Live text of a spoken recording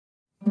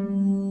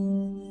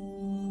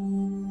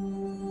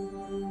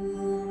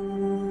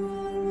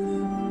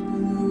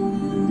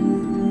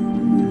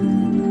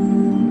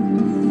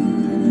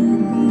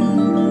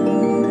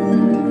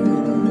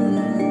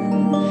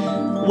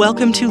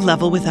Welcome to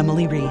Level with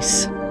Emily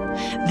Reese.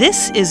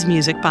 This is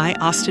music by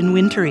Austin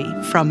Wintory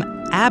from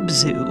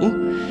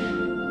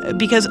Abzu,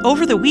 because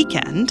over the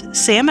weekend,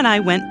 Sam and I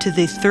went to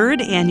the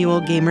 3rd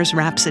annual Gamers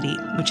Rhapsody,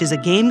 which is a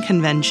game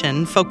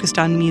convention focused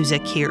on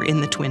music here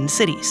in the Twin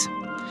Cities.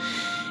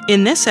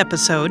 In this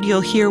episode, you'll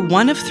hear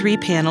one of 3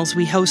 panels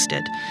we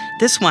hosted,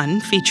 this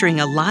one featuring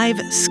a live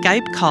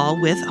Skype call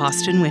with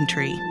Austin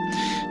Wintory.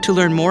 To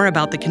learn more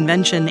about the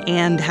convention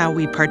and how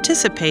we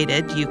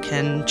participated, you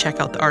can check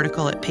out the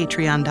article at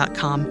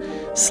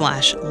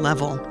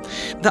patreon.com/level.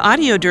 The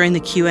audio during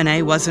the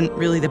Q&A wasn't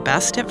really the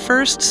best at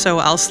first, so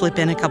I'll slip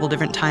in a couple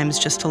different times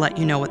just to let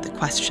you know what the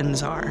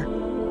questions are.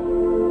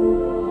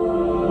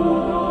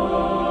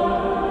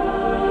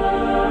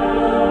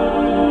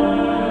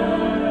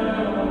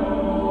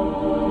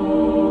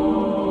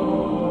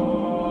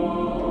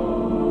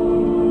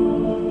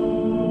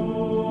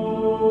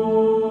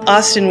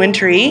 Austin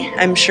Wintory,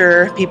 I'm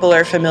sure people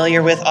are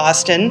familiar with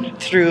Austin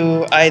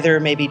through either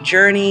maybe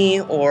Journey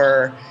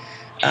or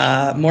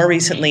more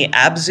recently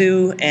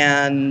Abzu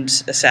and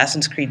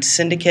Assassin's Creed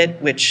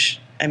Syndicate, which,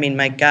 I mean,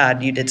 my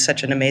God, you did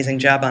such an amazing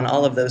job on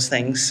all of those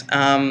things.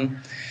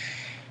 And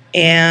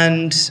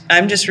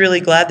I'm just really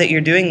glad that you're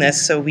doing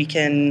this so we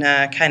can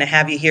kind of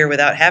have you here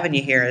without having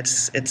you here.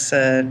 It's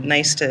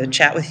nice to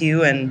chat with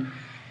you and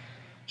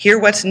hear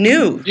what's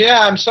new.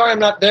 Yeah, I'm sorry I'm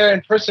not there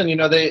in person. You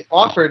know, they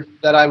offered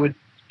that I would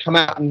come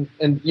out and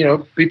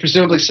be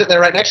presumably sitting there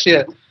right next to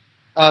you.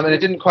 And it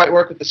didn't quite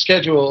work with the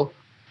schedule.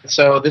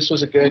 So this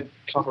was a good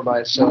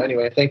compromise. So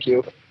anyway, thank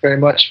you very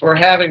much for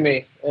having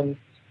me. And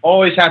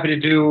always happy to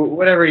do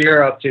whatever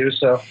you're up to.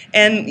 So.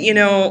 And,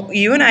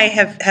 you and I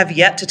have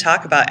yet to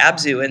talk about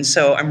Abzu. And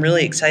so I'm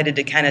really excited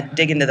to kind of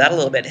dig into that a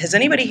little bit. Has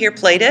anybody here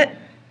played it? A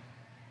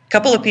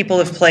couple of people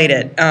have played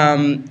it.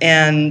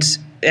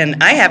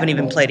 And I haven't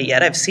even played it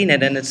yet. I've seen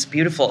it, and it's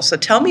beautiful. So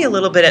tell me a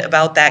little bit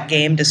about that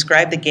game.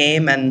 Describe the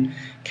game and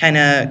kind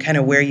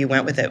of where you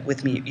went with it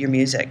with your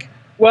music.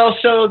 Well,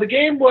 so the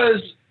game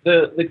was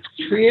the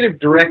creative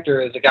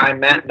director is a guy,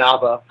 Matt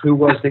Nava, who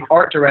was the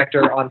art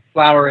director on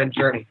Flower and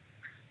Journey.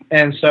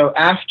 And so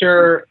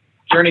after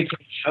Journey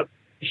came out,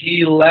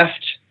 he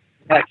left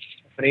that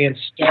company and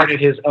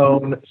started his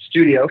own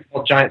studio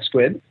called Giant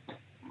Squid,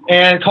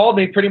 and called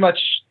me pretty much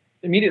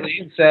immediately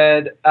and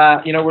said,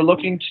 we're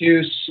looking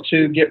to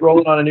get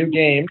rolling on a new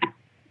game,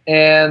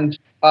 and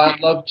I'd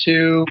love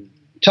to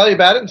tell you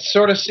about it and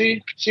sort of see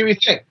what you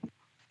think.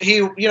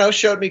 He,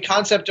 showed me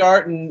concept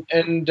art and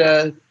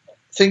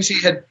things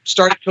he had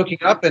started cooking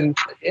up, and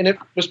it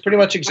was pretty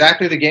much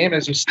exactly the game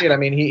as you see it. I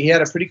mean, he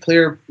had a pretty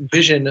clear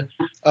vision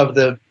of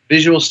the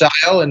visual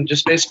style, and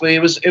just basically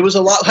it was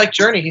a lot like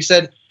Journey. He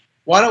said,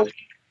 why don't we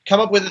come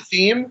up with a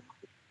theme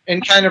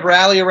and kind of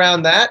rally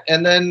around that,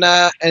 and then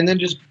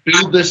just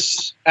build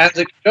this as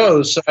it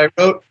goes. So I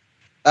wrote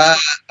a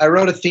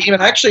theme,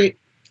 and actually,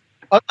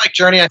 unlike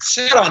Journey, I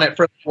sat on it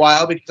for a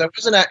while because I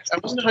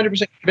wasn't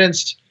 100%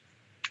 convinced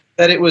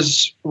that it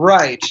was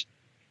right.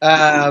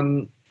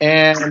 And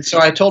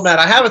so I told Matt,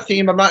 I have a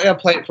theme, I'm not going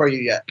to play it for you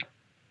yet.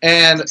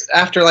 And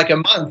after like a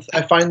month,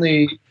 I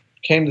finally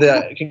came to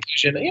the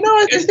conclusion,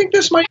 I think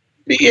this might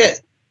be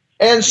it.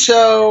 And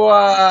so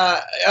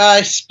I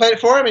played it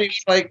for him, and he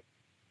was like,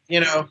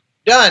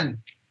 done.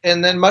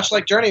 And then much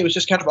like Journey, it was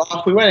just kind of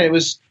off we went. It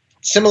was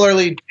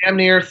similarly damn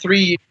near 3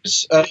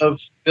 years of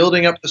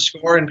building up the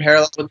score in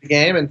parallel with the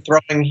game and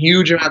throwing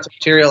huge amounts of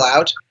material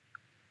out.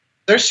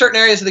 There's certain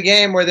areas of the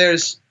game where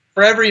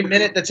for every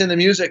minute that's in the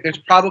music, there's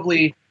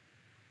probably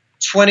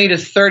 20 to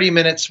 30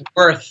 minutes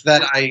worth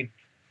that I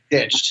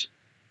ditched.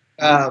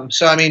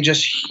 So, I mean,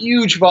 just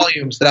huge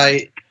volumes that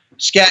I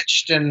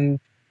sketched and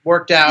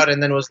worked out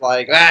and then was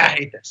like, I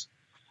hate this.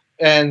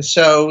 And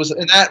so it was,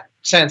 in that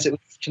sense, it was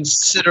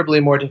considerably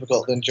more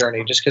difficult than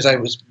Journey, just because I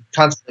was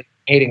constantly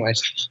hating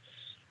myself.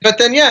 But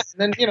then,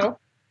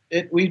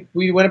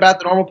 we went about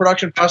the normal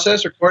production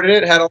process, recorded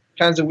it, had all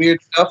kinds of weird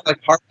stuff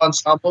like harp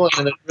ensemble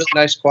and a really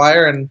nice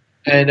choir, and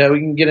we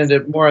can get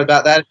into more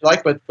about that if you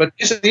like. But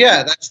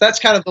that's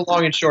kind of the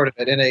long and short of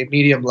it in a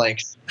medium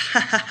length.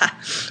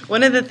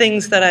 One of the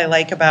things that I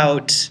like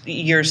about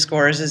your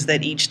scores is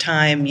that each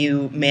time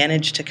you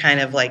manage to kind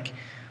of like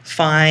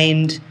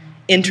find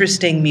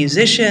interesting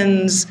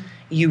musicians,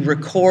 you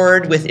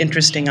record with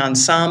interesting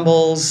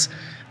ensembles.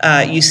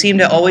 You seem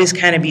to always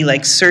kind of be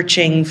like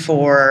searching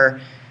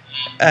for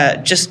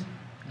just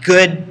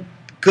good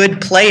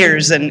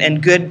players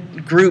and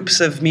good groups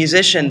of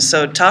musicians.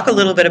 So talk a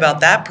little bit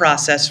about that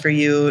process for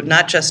you,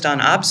 not just on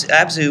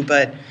Abzu,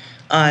 but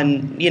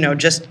on,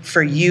 just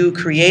for you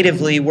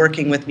creatively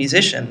working with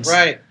musicians.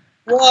 Right.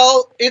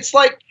 Well, it's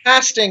like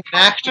casting an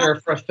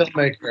actor for a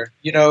filmmaker.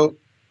 You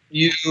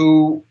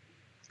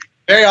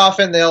very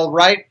often they'll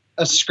write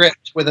a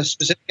script with a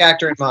specific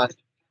actor in mind.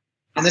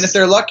 And then if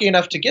they're lucky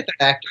enough to get the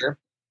actor,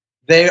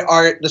 they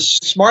are the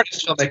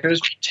smartest filmmakers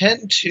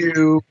tend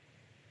to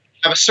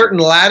have a certain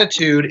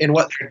latitude in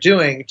what they're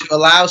doing to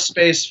allow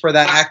space for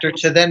that actor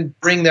to then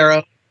bring their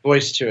own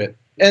voice to it.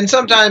 And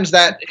sometimes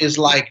that is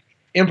like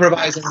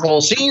improvising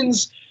whole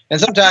scenes, and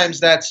sometimes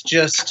that's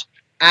just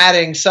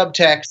adding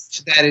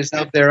subtext that is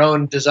of their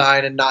own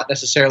design and not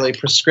necessarily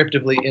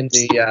prescriptively in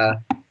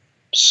the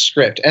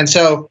script. And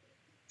so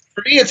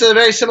for me, it's a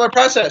very similar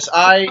process.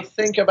 I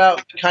think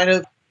about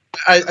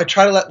I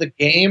try to let the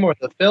game or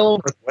the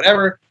film or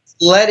whatever,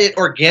 let it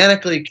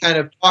organically kind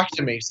of talk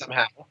to me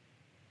somehow.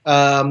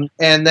 And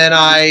then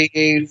I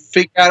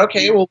figure out,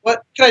 okay, well,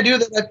 what can I do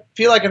that I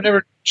feel like I've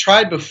never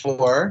tried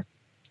before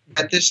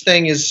that this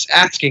thing is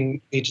asking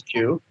me to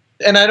do?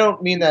 And I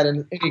don't mean that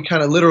in any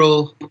kind of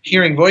literal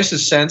hearing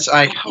voices sense,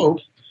 I hope,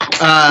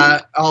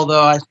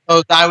 although I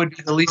suppose I would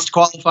be the least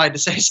qualified to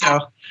say so.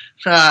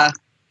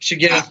 Should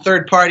get a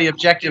third-party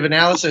objective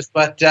analysis.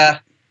 But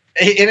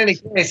in any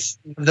case,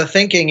 the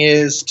thinking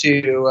is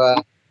to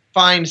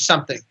find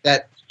something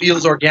that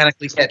feels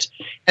organically hit.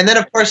 And then,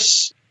 of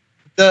course,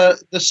 the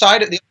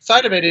side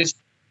of it is,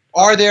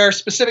 are there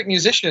specific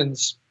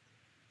musicians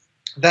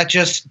that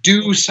just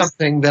do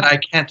something that I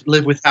can't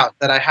live without,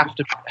 that I have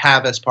to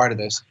have as part of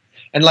this?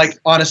 And like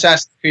on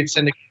Assassin's Creed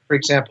Syndicate, for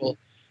example,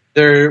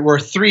 there were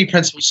 3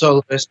 principal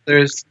soloists.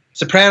 There's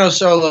soprano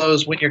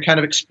solos when you're kind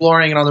of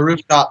exploring and on the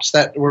rooftops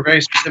that were very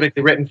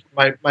specifically written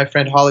for my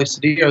friend Holly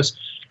Cedillos.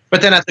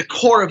 But then at the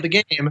core of the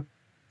game,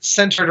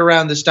 centered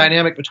around this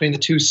dynamic between the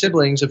 2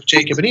 siblings of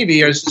Jacob and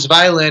Evie, is this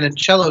violin and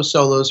cello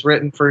solos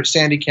written for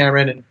Sandy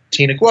Cameron and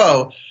Tina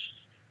Guo,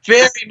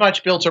 very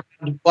much built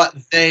around what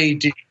they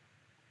do.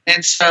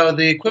 And so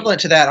the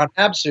equivalent to that on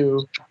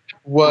Abzu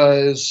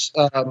was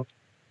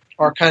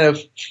our kind of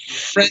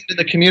friend in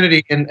the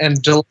community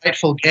and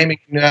delightful gaming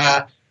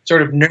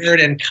sort of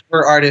nerd and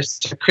cover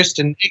artist,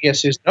 Kristen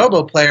Negus, who's an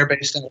oboe player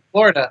based out of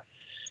Florida.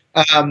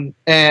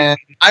 And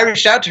I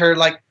reached out to her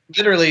like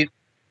literally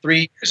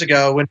 3 years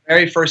ago when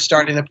Barry first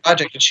started the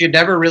project, and she had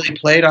never really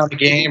played on the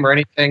game or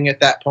anything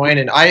at that point.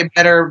 And I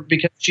met her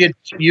because she had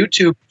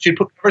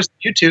put covers on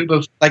YouTube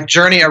of like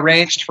Journey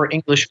arranged for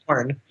English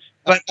horn.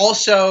 But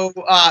also,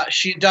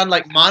 she had done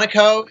like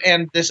Monaco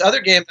and this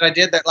other game that I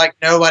did that like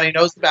nobody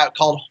knows about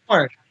called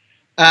Horn,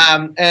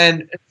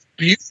 and it's a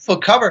beautiful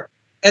cover.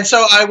 And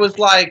so I was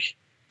like,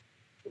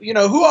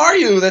 who are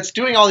you that's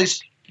doing all these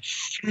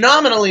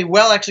phenomenally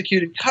well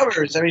executed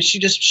covers? I mean, she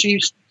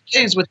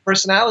plays with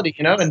personality,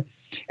 and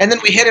then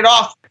we hit it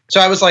off. So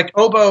I was like,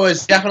 oboe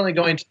is definitely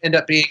going to end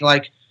up being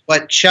like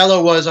what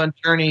cello was on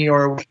Journey,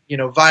 or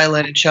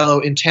violin and cello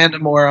in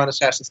tandem or on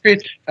Assassin's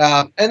Creed,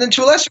 and then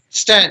to a lesser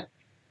extent,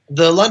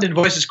 the London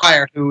Voices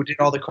Choir, who did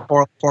all the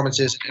choral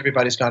performances,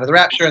 Everybody's Gone to the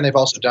Rapture, and they've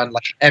also done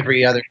like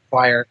every other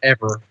choir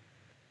ever.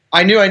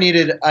 I knew I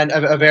needed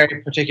a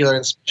very particular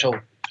and special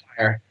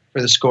choir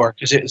for the score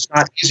because it's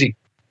not easy.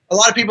 A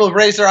lot of people have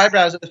raised their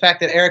eyebrows at the fact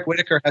that Eric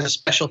Whitacre has a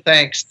special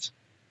thanks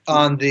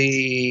on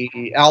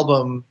the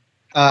album,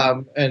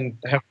 and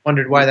have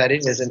wondered why that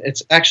is. And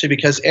it's actually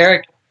because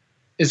Eric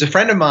is a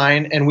friend of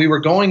mine, and we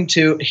were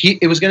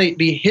it was going to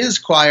be his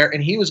choir,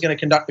 and he was going to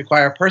conduct the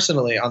choir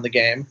personally on the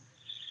game.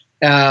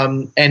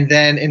 And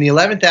then in the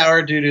 11th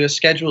hour, due to a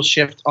schedule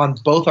shift on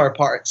both our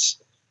parts,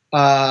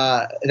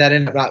 that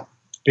ended up not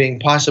being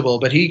possible.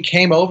 But he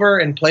came over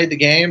and played the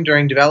game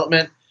during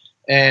development,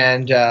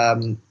 and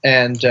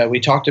we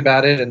talked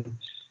about it,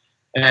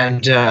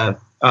 and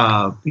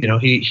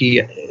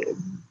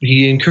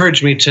he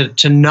encouraged me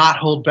to not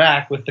hold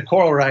back with the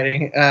choral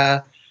writing,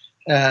 on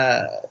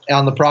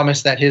the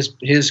promise that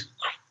his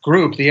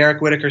group, the Eric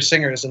Whitacre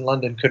Singers in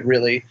London, could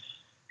really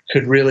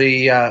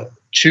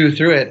chew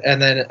through it.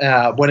 And then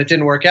when it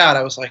didn't work out,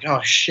 I was like, oh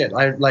shit,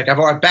 I've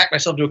backed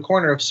myself to a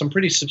corner of some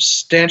pretty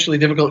substantially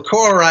difficult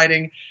choral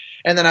writing.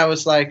 And then I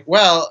was like,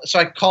 well, so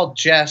I called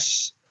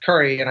Jess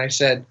Curry and I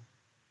said,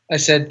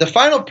 the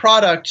final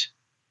product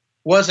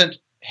wasn't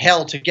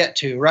hell to get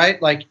to,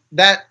 right? Like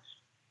that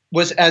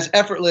was as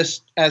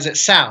effortless as it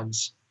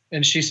sounds.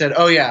 And she said,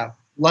 oh yeah,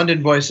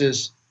 London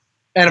Voices.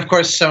 And of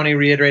course, Sony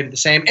reiterated the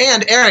same,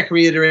 and Eric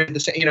reiterated the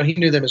same. He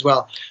knew them as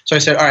well. So I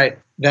said, all right,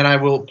 then I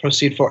will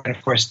proceed forward. And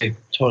of course, they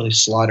totally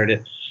slaughtered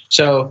it.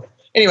 So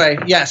anyway,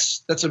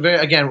 yes, that's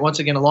once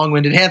again, a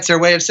long-winded answer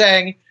way of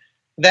saying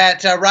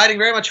that writing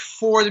very much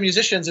for the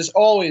musicians is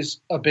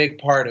always a big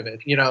part of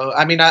it.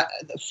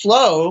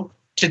 Flow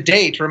to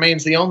date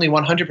remains the only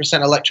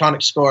 100%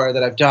 electronic score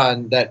that I've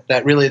done that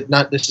really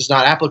this is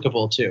not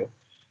applicable to.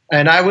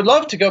 And I would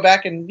love to go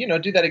back and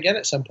do that again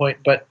at some point,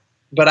 but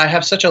I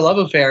have such a love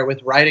affair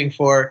with writing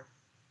for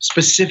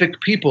specific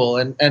people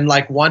and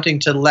like wanting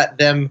to let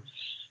them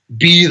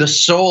be the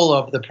soul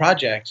of the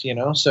project,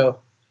 So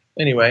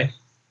anyway,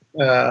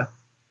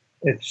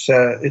 it's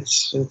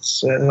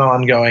an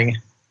ongoing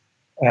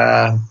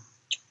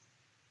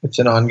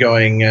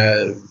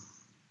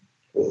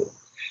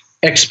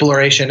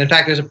exploration. In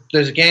fact,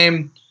 there's a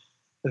game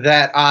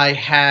that I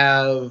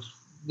have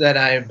that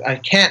I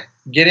can't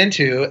get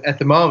into at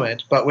the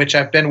moment, but which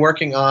I've been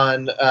working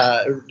on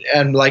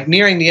and like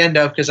nearing the end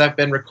of because I've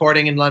been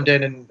recording in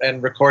London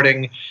and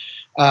recording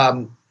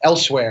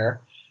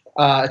elsewhere.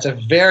 It's a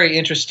very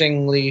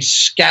interestingly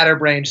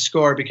scatterbrained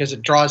score because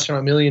it draws from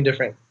a million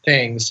different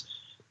things.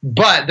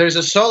 But there's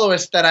a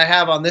soloist that I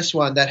have on this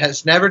one that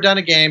has never done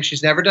a game.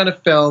 She's never done a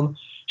film.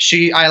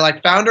 I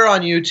found her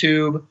on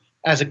YouTube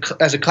as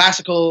a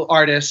classical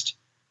artist,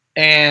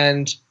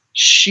 and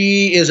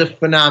she is a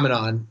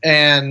phenomenon.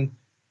 And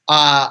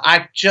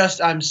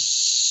I'm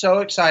so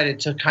excited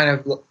to kind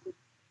of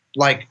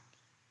like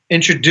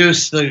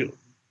introduce the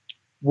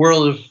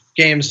world of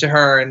games to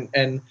her,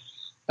 and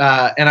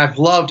I've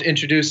loved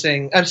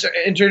introducing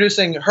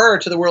her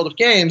to the world of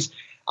games.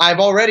 I've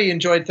already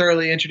enjoyed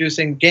thoroughly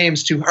introducing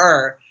games to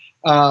her.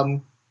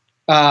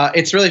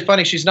 It's really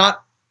funny. She's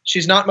not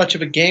much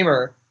of a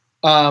gamer,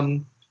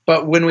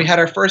 but when we had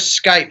our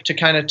first Skype to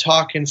kind of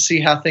talk and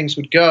see how things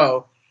would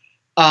go,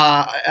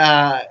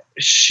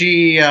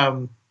 she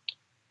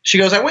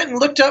goes, "I went and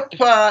looked up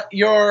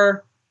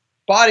your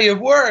body of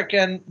work,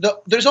 and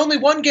there's only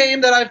one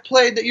game that I've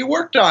played that you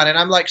worked on." And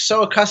I'm like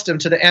so accustomed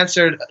to the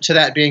answer to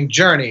that being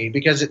Journey,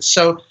 because it's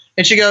so.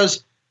 And she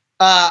goes,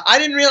 "I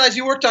didn't realize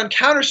you worked on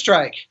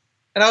Counter-Strike."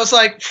 And I was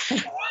like,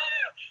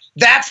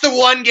 "That's the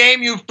one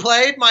game you've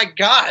played? My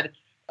God!"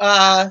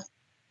 I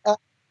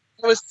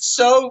was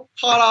so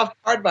caught off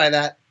guard by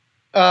that.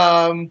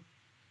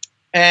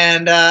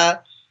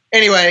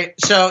 Anyway,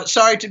 so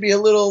sorry to be a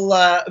little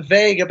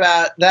vague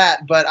about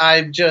that, but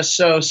I'm just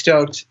so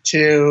stoked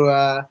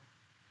to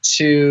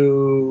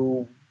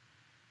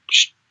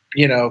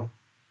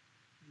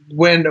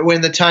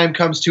when the time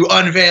comes to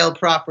unveil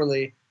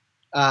properly,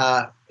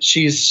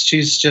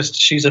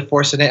 she's a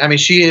force in it. I mean,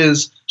 she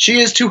is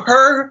to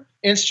her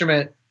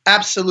instrument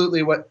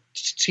absolutely what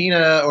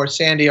Tina or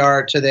Sandy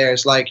are to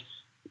theirs. Like,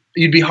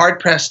 you'd be hard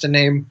pressed to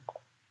name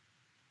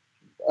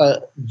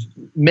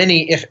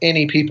many, if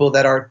any, people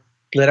that are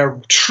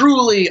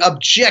truly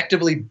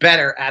objectively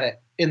better at it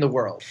in the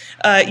world.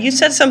 You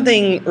said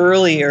something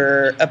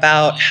earlier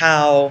about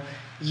how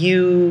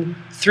you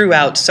threw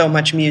out so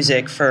much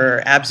music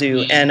for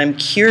Abzu, and I'm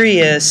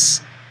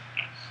curious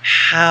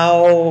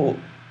how.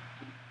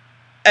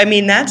 I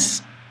mean,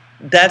 that's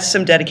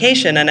some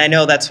dedication, and I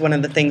know that's one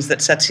of the things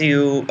that sets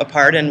you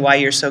apart and why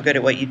you're so good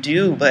at what you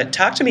do. But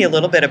talk to me a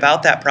little bit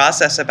about that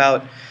process,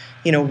 about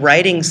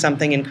writing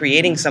something and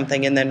creating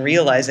something, and then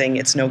realizing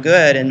it's no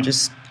good and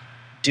just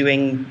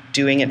doing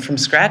it from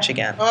scratch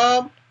again.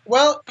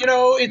 Well,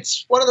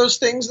 it's one of those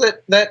things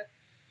that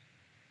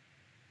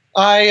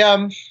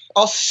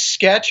I'll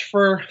sketch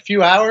for a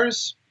few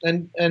hours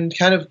and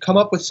kind of come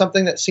up with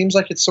something that seems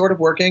like it's sort of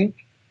working.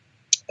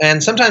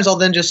 And sometimes I'll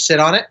then just sit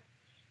on it,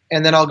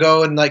 and then I'll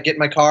go and like get in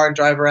my car and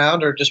drive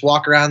around, or just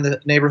walk around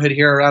the neighborhood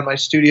here around my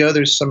studio.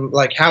 There's some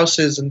like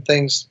houses and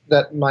things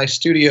that my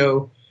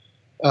studio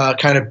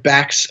kind of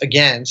backs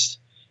against.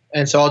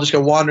 And so I'll just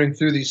go wandering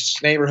through these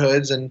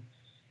neighborhoods, and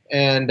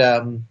there's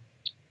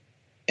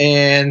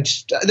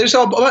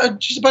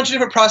just a bunch of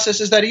different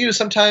processes that I use.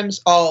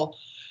 Sometimes I'll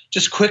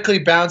just quickly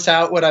bounce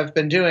out what I've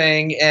been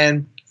doing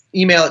and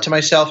email it to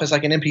myself as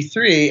like an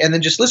MP3, and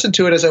then just listen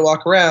to it as I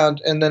walk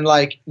around. And then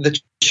like the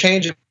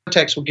change in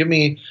context will give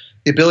me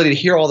the ability to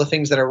hear all the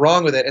things that are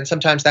wrong with it. And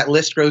sometimes that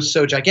list grows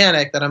so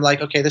gigantic that I'm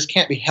like, okay, this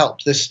can't be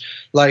helped. This,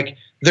 like,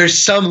 there's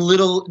some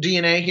little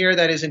DNA here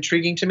that is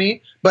intriguing to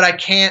me, but I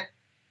can't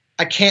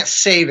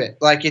save it.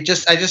 Like, I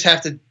just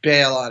have to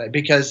bail on it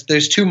because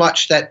there's too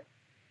much that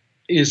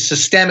is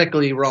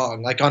systemically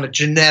wrong, like on a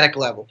genetic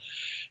level.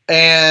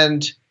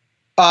 And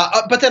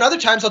but then other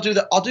times I'll do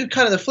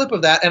kind of the flip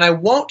of that, and I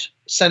won't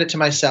send it to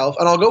myself,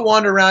 and I'll go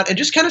wander around and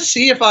just kind of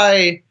see if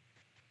I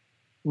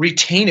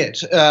retain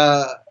it.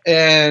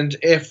 And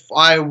if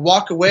I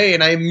walk away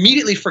and I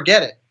immediately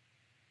forget it,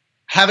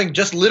 having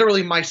just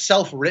literally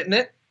myself written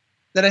it,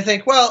 then I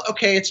think, well,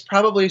 okay, it's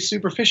probably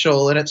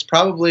superficial and it's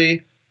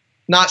probably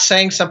not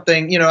saying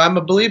something. I'm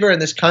a believer in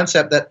this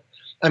concept that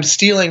I'm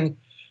stealing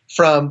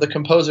from the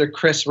composer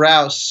Chris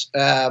Rouse,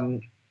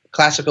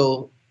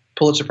 classical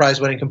Pulitzer Prize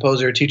winning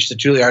composer who teaches at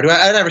Juilliard, who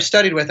I never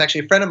studied with.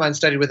 Actually, a friend of mine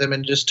studied with him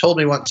and just told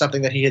me once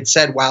something that he had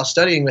said while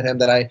studying with him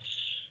that I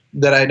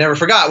never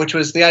forgot, which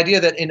was the idea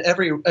that in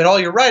all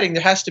your writing,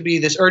 there has to be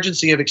this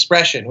urgency of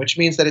expression, which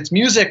means that it's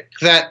music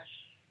that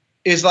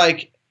is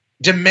like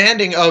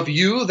demanding of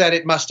you that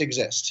it must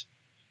exist.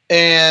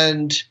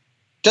 And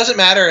doesn't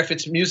matter if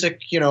it's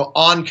music,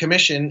 on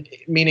commission,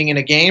 meaning in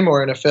a game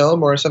or in a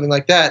film or something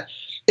like that,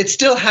 it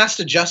still has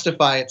to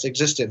justify its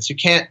existence. You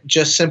can't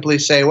just simply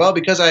say, well,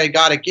 because I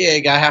got a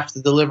gig, I have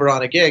to deliver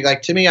on a gig.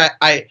 Like, to me,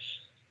 I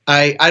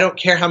don't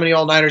care how many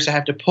all-nighters I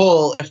have to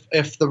pull.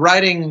 If the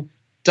writing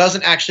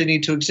doesn't actually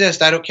need to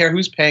exist, I don't care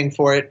who's paying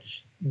for it.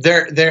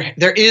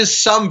 There is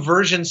some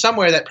version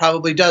somewhere that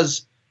probably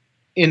does,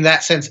 in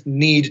that sense,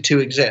 need to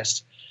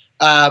exist.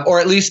 Or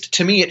at least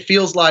to me, it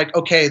feels like,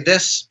 okay,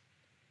 this,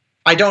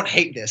 I don't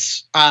hate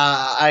this.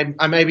 I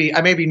may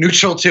be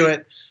neutral to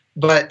it,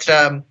 but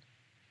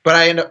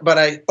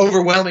I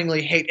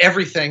overwhelmingly hate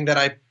everything that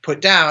I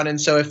put down. And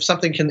so if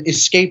something can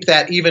escape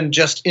that, even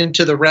just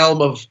into the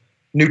realm of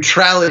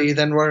neutrality,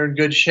 then we're in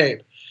good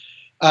shape.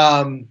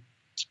 And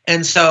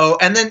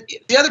then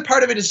the other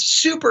part of it is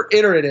super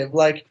iterative.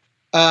 Like,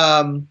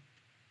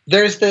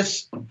 there's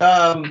this,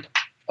 can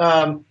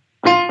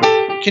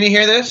you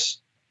hear this?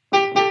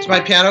 Is my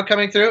piano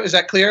coming through? Is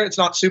that clear? It's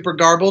not super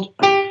garbled.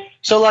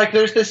 So like,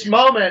 there's this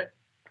moment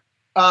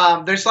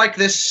there's like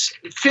this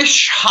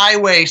fish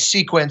highway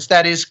sequence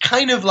that is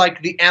kind of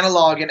like the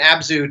analog in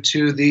Abzu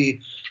to the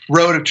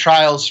Road of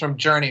Trials from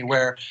Journey,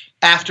 where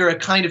after a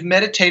kind of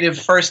meditative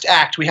first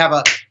act, we have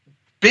a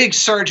big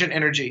surge in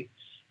energy.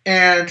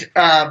 And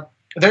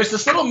there's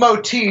this little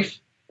motif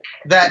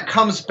that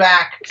comes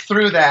back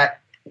through that.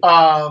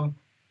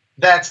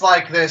 That's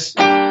like this.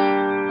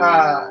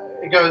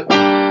 It goes.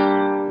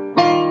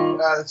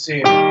 Let's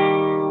see.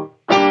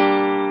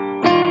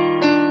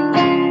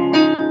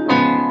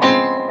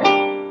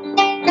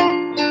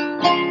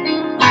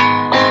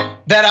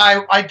 That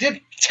I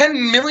did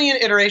 10 million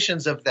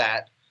iterations of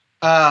that.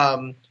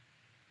 And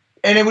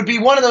it would be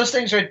one of those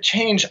things where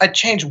I'd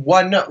change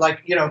one note,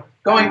 like, you know,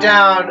 going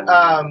down,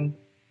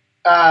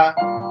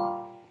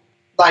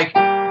 like,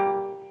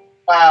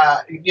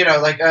 you know,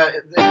 like,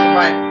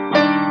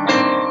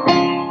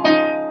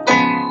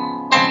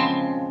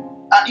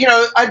 you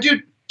know, I'd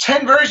do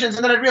 10 versions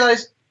and then I'd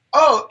realize,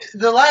 oh,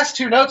 the last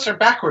two notes are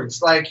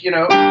backwards. Like, you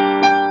know,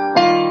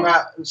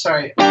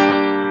 sorry.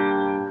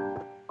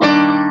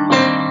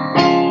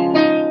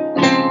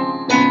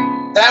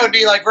 That would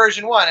be like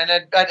version 1, and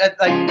I'd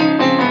like,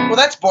 well,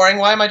 that's boring.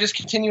 Why am I just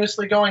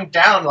continuously going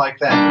down like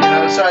that? You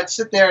know, so I'd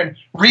sit there and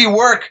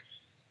rework.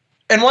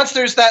 And once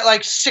there's that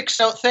like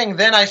 6-note thing,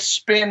 then I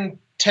spin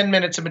 10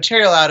 minutes of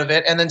material out of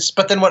it, and then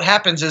but then what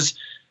happens is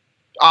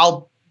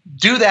I'll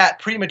do that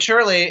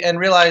prematurely and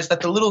realize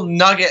that the little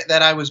nugget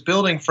that I was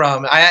building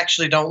from I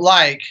actually don't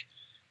like.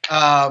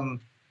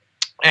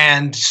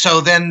 And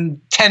so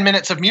then 10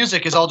 minutes of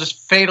music is all just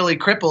fatally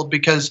crippled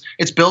because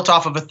it's built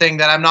off of a thing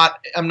that I'm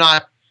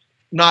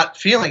not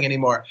feeling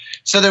anymore.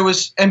 So there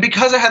was, and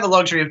because I had the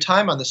luxury of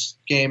time on this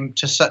game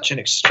to such an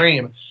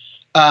extreme,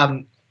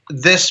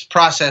 this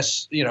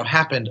process, you know,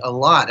 happened a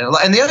lot.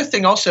 And the other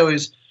thing also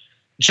is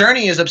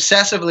Journey is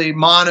obsessively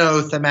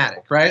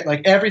monothematic, right?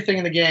 Like everything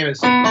in the game is,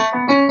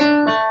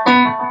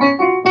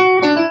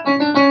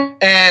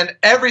 and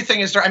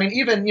everything is, I mean,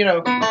 even, you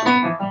know,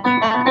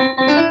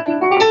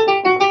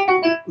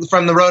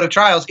 from the Road of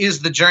Trials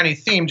is the Journey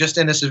theme, just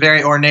in this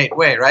very ornate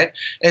way, right?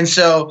 And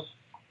so,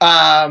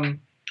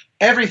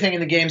 everything in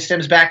the game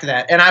stems back to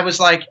that. And I was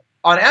like,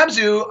 on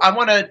Abzu,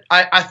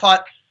 I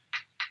thought,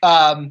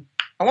 I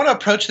want to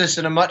approach this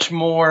in a much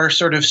more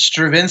sort of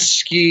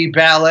Stravinsky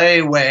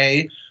ballet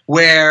way,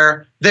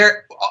 where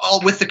there,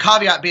 with the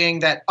caveat being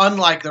that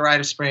unlike the Rite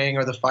of Spring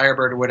or the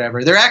Firebird or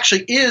whatever, there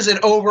actually is an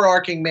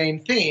overarching main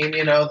theme,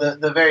 you know,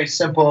 the very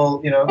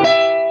simple, you know.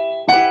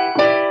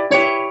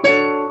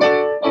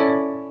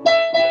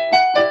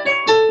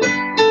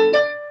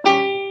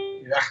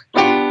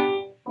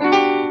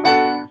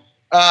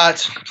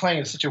 It's playing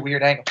at such a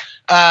weird angle.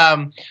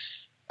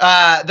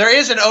 There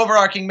is an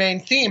overarching main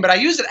theme, but I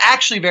use it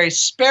actually very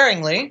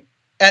sparingly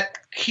at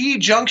key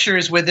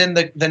junctures within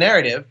the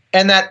narrative,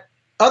 and that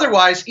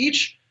otherwise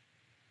each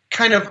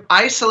kind of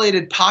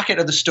isolated pocket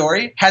of the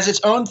story has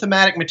its own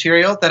thematic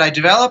material that I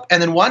develop,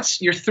 and then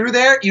once you're through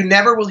there, you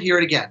never will hear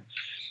it again.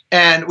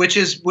 And which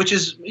is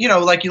you know,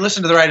 like you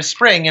listen to the Rite of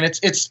Spring, and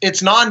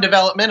it's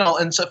non-developmental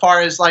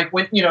insofar as like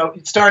when, you know,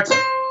 it starts.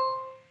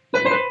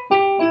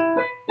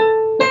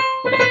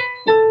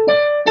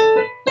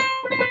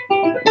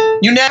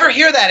 You never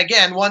hear that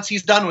again once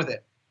he's done with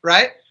it,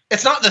 right?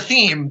 It's not the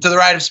theme to the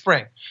Rite of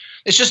Spring.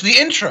 It's just the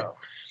intro.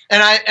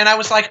 And I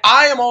was like,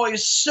 I am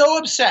always so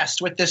obsessed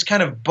with this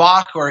kind of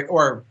Bach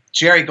or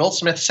Jerry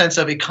Goldsmith sense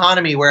of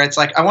economy, where it's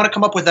like I want to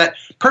come up with that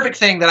perfect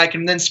thing that I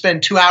can then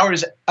spend 2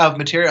 hours of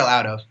material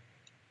out of.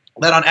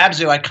 That on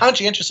Abzu, I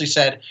conscientiously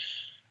said,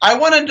 I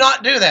want to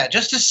not do that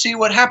just to see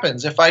what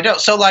happens if I don't.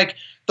 So like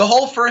the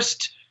whole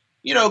first,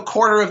 you know,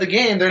 quarter of the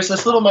game, there's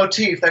this little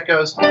motif that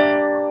goes,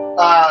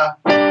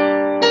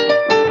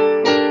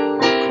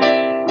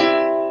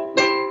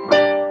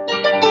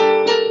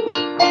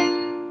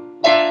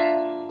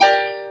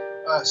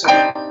 so.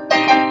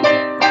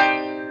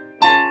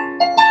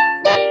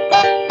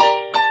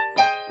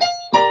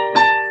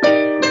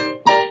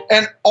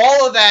 And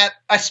all of that,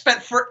 I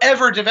spent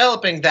forever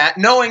developing that,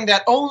 knowing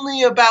that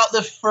only about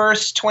the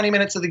first 20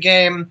 minutes of the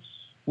game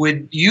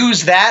would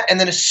use that, and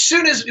then as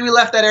soon as we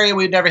left that area,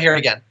 we'd never hear it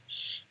again.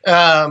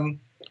 And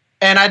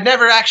I'd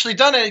never actually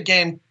done a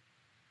game.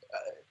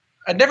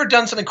 I'd never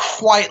done something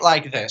quite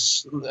like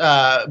this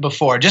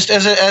before, just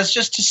as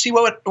just to see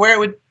where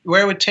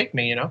it would take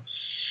me, you know.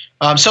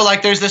 So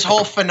like there's this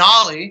whole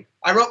finale.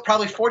 I wrote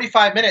probably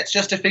 45 minutes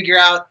just to figure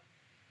out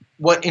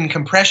what in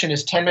compression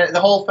is 10 minutes. The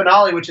whole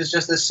finale, which is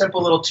just this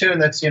simple little tune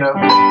that's, you know.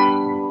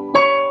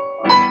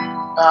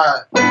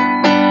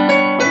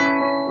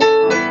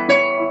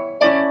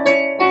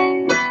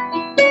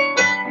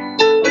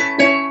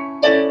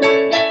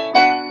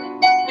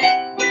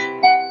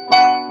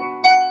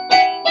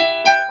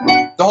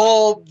 The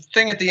whole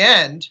thing at the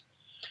end,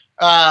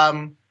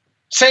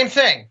 same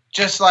thing,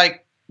 just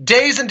like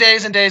days and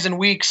days and days and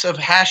weeks of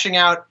hashing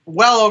out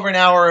well over an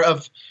hour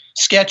of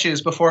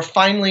sketches before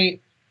finally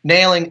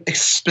nailing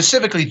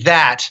specifically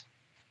that,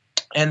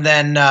 and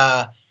then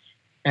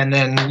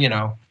you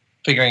know,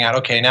 figuring out,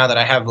 okay, now that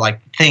I have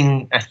like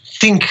I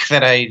think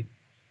that I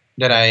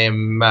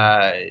am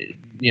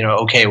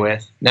okay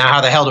with. Now,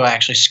 how the hell do I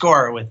actually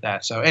score with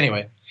that? So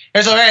anyway,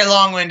 there's a very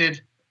long-winded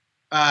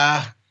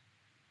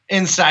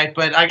insight,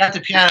 but I got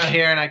the piano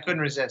here and I couldn't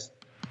resist.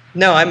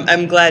 No,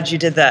 I'm glad you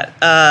did that.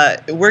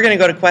 We're going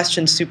to go to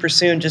questions super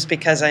soon, just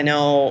because I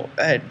know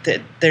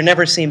that there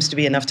never seems to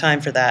be enough time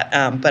for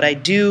that. But I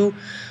do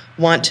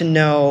want to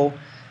know,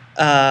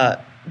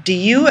 do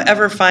you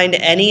ever find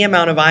any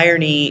amount of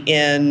irony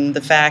in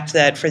the fact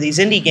that for these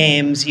indie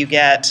games you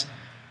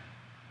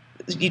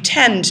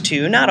tend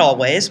to, not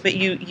always, but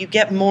you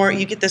get more,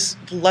 you get this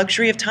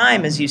luxury of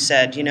time, as you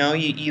said.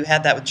 You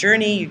had that with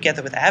Journey, you get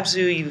that with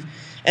Abzu,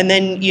 and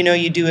then,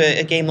 you do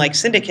a game like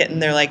Syndicate,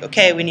 and they're like,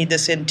 okay, we need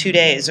this in 2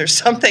 days or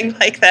something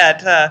like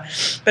that.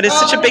 But it's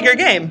such a bigger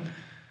game.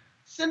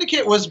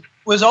 Syndicate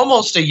was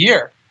almost a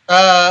year.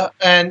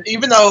 And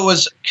even though it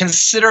was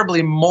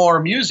considerably more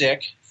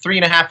music,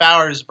 3.5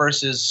 hours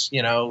versus,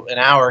 an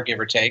hour, give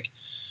or take.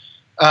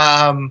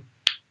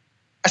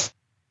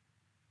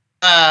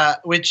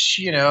 Which,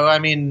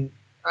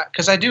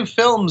 because I do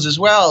films as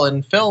well,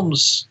 and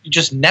films you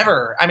just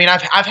never.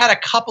 I've had a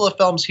couple of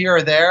films here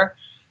or there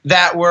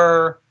that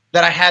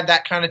I had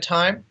that kind of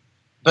time,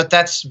 but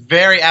that's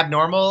very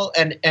abnormal,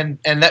 and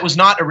that was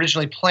not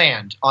originally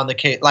planned on the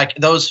case. Like,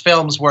 those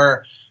films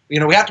were,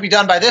 we have to be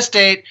done by this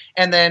date,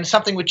 and then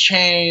something would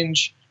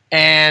change,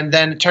 and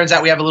then it turns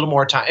out we have a little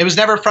more time. It was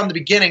never from the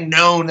beginning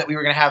known that we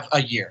were going to have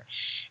a year.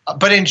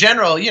 But in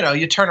general,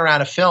 you turn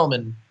around a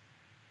film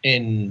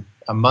in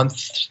a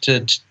month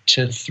to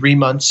 3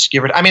 months,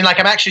 give or take.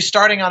 I'm actually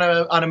starting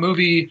on a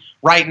movie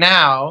right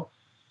now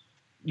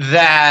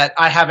that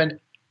I have an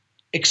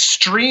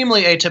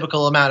extremely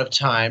atypical amount of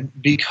time,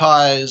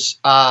 because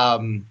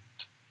I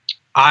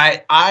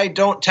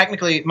don't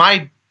technically,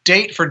 my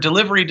date for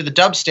delivery to the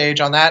dub stage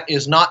on that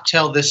is not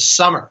till this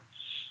summer,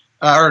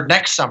 or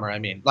next summer.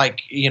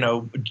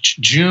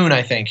 June,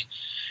 I think.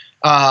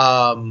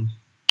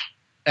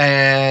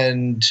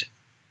 And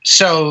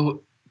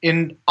so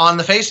on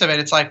the face of it,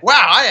 it's like,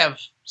 wow, I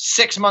have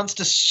 6 months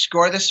to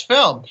score this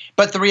film.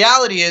 But the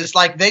reality is,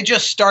 they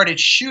just started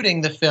shooting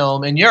the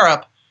film in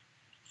Europe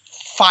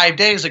 5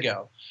 days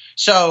ago.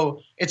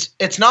 So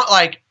it's not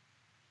like,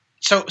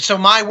 so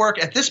my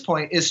work at this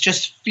point is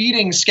just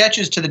feeding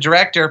sketches to the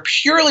director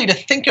purely to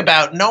think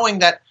about, knowing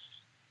that,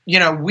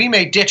 we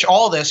may ditch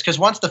all this, because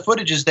once the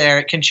footage is there,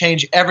 it can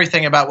change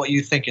everything about what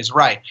you think is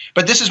right.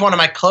 But this is one of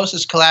my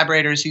closest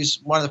collaborators. He's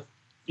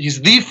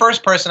the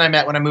first person I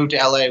met when I moved to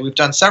LA. We've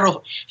done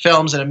several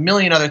films and a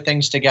million other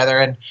things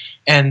together,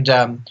 and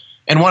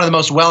one of the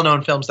most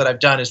well-known films that I've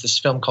done is this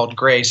film called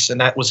Grace, and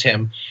that was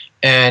him.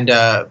 And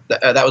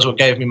that was what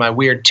gave me my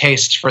weird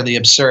taste for the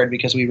absurd,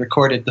 because we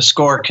recorded, the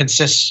score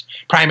consists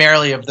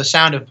primarily of the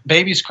sound of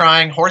babies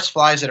crying,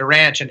 horseflies at a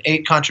ranch, and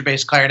 8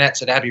 contrabass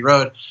clarinets at Abbey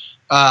Road.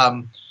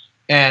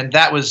 And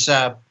that was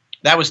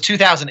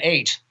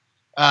 2008.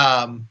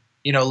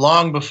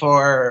 Long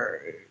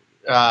before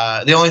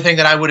the only thing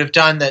that I would have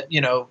done that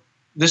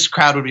this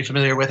crowd would be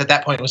familiar with at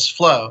that point was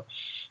Flow.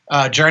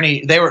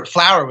 Journey,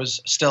 Flower was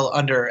still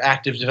under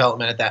active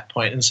development at that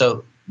point, and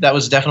so that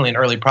was definitely an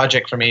early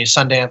project for me.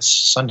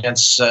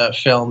 Sundance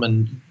Film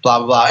and blah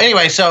blah blah.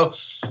 Anyway, so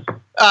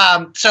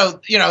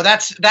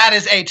that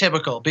is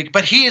atypical.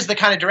 But he is the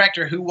kind of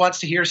director who wants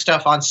to hear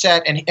stuff on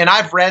set, and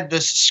I've read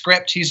this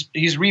script.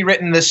 He's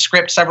rewritten this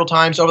script several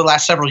times over the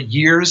last several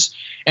years,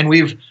 and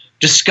we've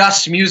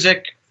discussed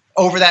music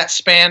over that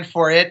span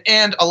for it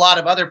and a lot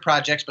of other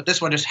projects. But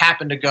this one just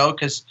happened to go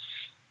because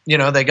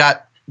they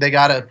got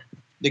a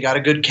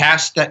good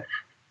cast that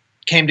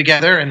came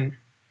together,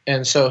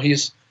 and so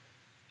he's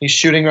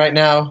shooting right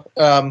now,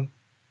 and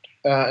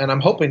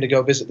I'm hoping to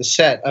go visit the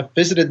set. I've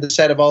visited the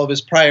set of all of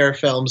his prior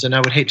films, and I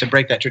would hate to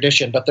break that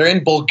tradition, but they're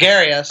in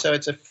Bulgaria, so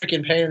it's a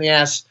freaking pain in the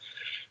ass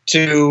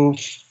to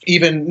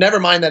even, never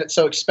mind that it's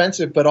so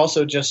expensive, but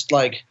also just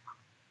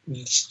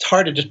it's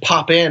hard to just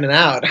pop in and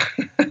out.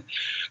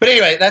 But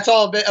anyway, that's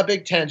all a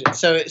big tangent.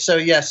 So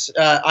yes,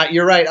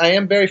 you're right. I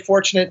am very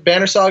fortunate.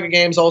 Banner Saga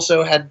Games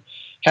also had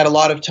a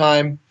lot of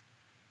time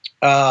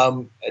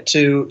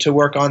to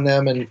work on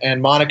them,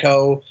 and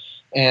Monaco,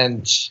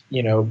 and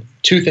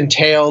Tooth and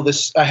Tail.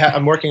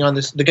 I'm working on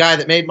this. The guy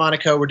that made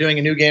Monaco, we're doing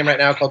a new game right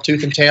now called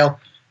Tooth and Tail,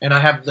 and I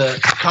have the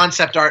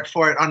concept art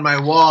for it on my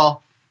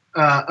wall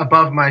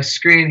above my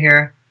screen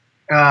here.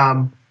 I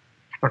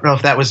don't know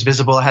if that was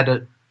visible. I had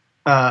to.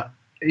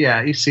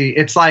 Yeah, you see,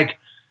 it's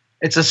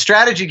a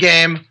strategy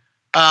game,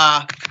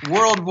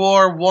 World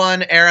War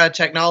I era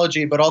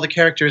technology, but all the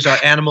characters are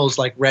animals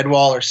like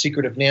Redwall or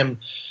Secret of Nim.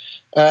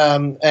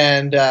 And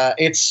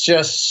it's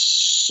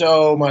just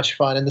so much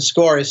fun, and the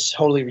score is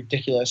totally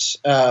ridiculous.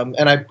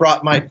 And I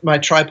brought my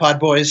tripod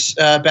boys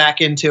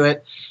back into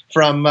it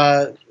from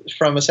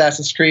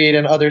Assassin's Creed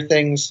and other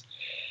things.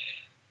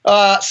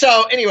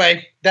 So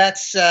anyway,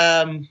 that's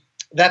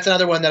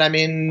another one that I'm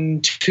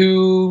in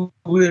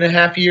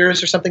 2.5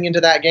 years or something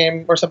into that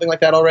game or something like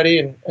that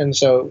already, and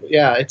so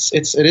yeah, it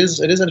is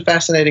a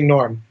fascinating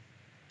norm.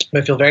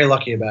 I feel very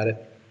lucky about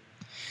it.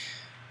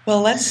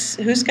 Well,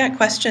 who's got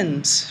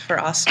questions for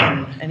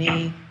Austin?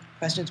 Any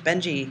questions?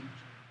 Benji?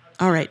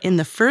 All right. In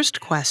the first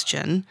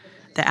question,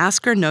 the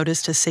asker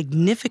noticed a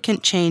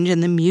significant change in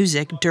the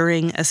music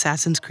during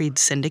Assassin's Creed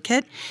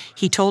Syndicate.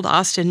 He told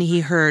Austin he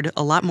heard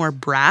a lot more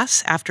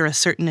brass after a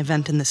certain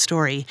event in the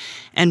story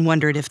and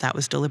wondered if that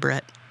was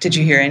deliberate. Did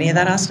you hear any of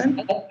that,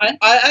 Austin?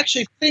 I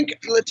actually think,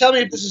 tell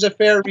me if this is a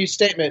fair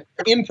restatement.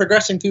 In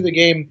progressing through the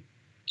game,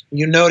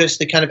 you notice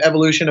the kind of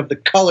evolution of the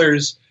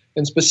colors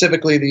and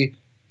specifically the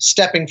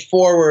stepping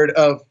forward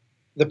of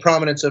the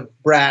prominence of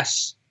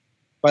brass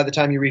by the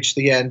time you reach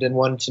the end, and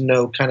wanted to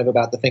know kind of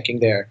about the thinking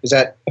there. Is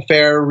that a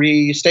fair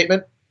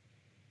restatement?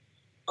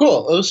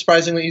 Cool. It was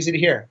surprisingly easy to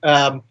hear.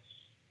 So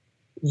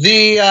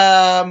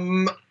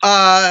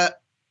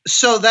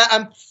that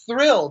I'm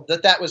thrilled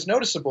that was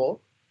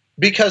noticeable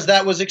because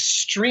that was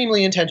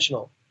extremely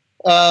intentional.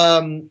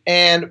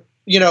 And,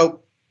 you know,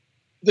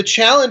 the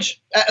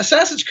challenge,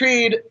 Assassin's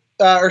Creed,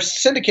 or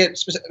Syndicate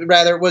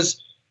rather,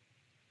 was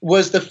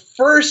the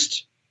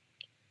first.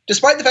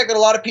 Despite the fact that a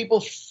lot of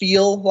people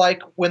feel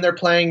like when they're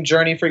playing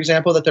Journey, for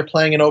example, that they're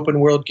playing an open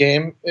world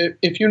game,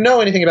 if you know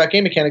anything about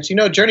game mechanics, you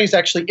know Journey is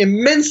actually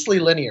immensely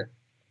linear.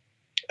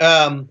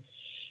 And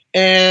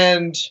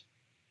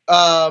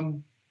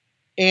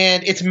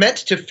it's meant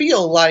to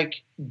feel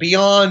like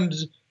beyond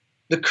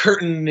the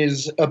curtain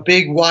is a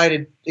big,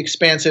 wide,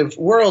 expansive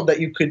world that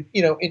you could,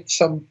 you know, in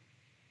some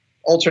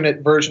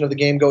alternate version of the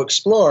game go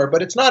explore,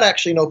 but it's not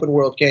actually an open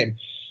world game.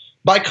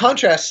 By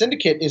contrast,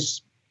 Syndicate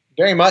is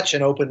very much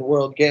an open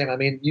world game. I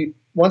mean,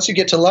 once you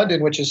get to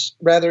London, which is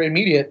rather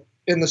immediate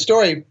in the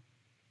story,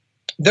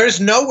 there's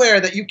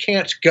nowhere that you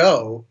can't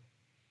go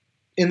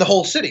in the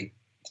whole city.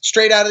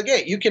 Straight out of the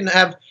gate, you can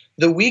have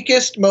the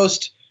weakest,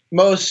 most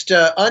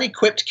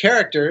unequipped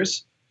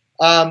characters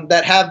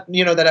that have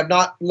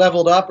not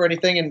leveled up or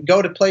anything, and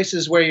go to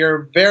places where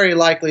you're very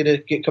likely to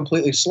get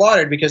completely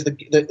slaughtered because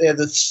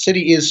the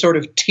city is sort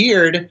of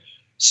tiered,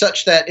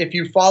 such that if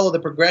you follow the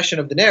progression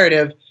of the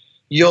narrative,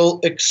 you'll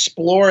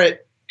explore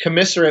it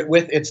commiserate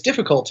with its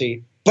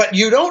difficulty, but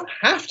you don't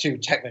have to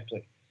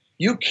technically.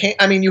 You can't.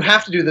 I mean, you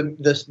have to do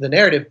the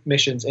narrative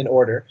missions in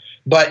order,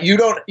 but you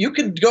don't. You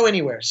can go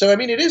anywhere. So I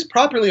mean, it is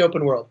properly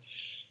open world,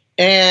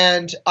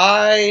 and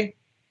I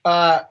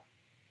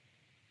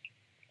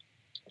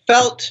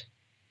felt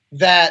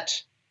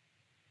that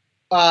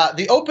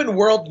the open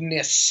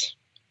worldness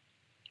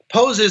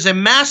poses a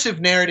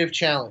massive narrative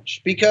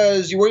challenge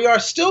because we are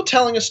still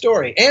telling a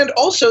story, and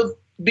also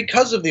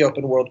because of the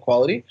open world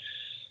quality.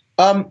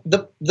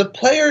 The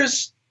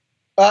players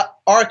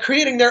are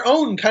creating their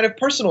own kind of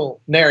personal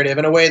narrative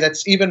in a way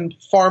that's even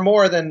far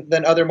more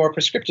than other more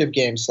prescriptive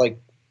games like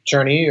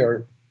Journey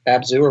or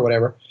Abzu or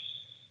whatever.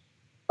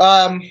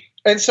 And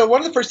so one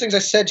of the first things I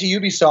said to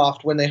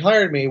Ubisoft when they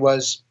hired me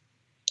was,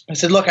 I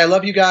said, look, I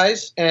love you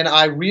guys, and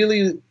I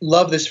really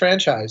love this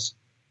franchise,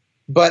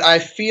 but I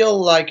feel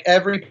like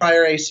every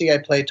prior AC I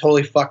played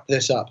totally fucked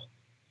this up.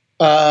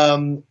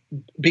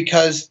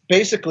 Because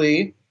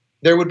basically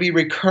there would be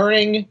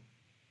recurring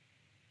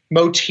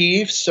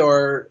motifs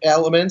or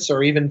elements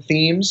or even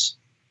themes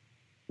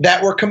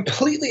that were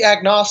completely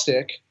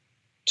agnostic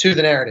to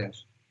the narrative.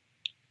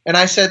 And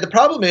I said, the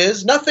problem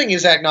is nothing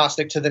is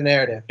agnostic to the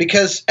narrative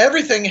because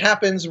everything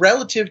happens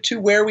relative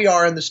to where we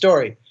are in the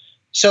story.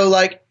 So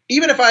like,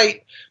 even if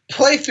I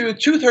play through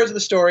 2/3 of the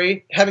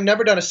story, having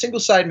never done a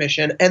single side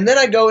mission, and then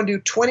I go and do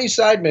 20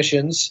 side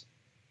missions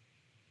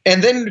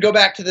and then go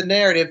back to the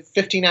narrative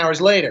 15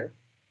 hours later,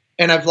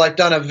 and I've like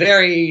done a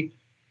very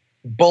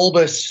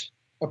bulbous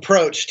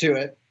approach to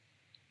it.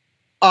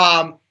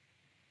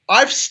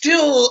 I've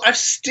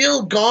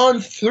still gone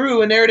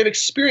through a narrative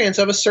experience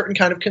of a certain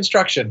kind of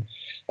construction,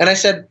 and I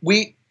said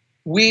we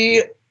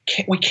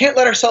can't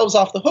let ourselves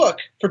off the hook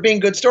for being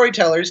good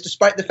storytellers,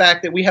 despite the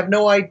fact that we have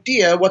no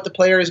idea what the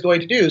player is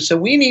going to do. So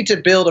we need to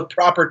build a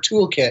proper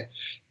toolkit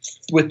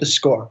with the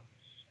score,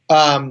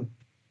 and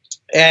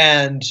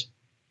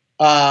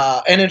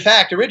in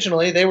fact,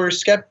 originally they were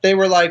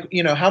like,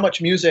 you know, how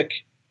much music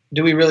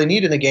do we really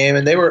need in the game?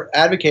 And they were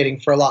advocating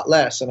for a lot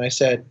less. And I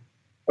said,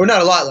 or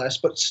not a lot less,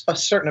 but a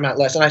certain amount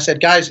less. And I said,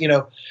 guys, you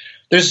know,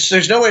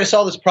 there's no way to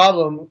solve this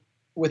problem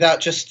without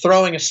just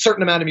throwing a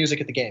certain amount of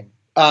music at the game.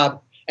 And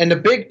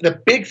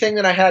the big thing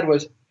that I had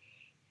was,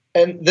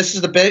 and this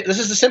is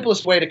the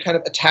simplest way to kind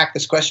of attack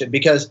this question,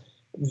 because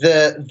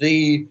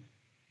the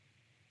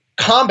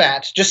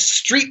combat, just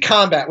street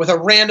combat with a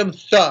random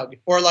thug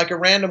or like a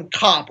random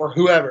cop or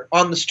whoever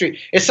on the street,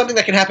 is something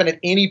that can happen at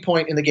any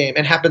point in the game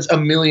and happens a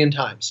million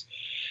times.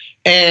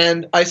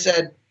 And I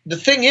said, the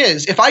thing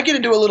is, if I get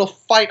into a little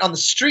fight on the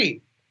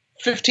street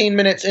 15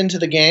 minutes into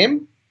the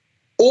game,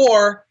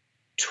 or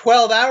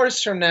 12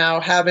 hours from now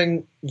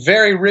having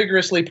very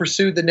rigorously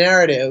pursued the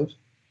narrative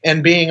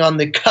and being on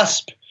the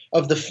cusp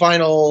of the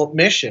final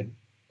mission,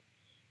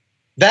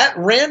 that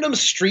random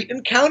street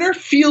encounter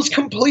feels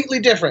completely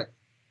different.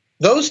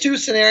 Those two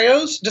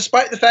scenarios,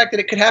 despite the fact that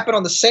it could happen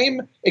on the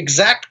same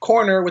exact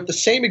corner with the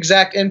same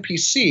exact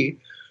NPC,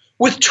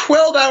 with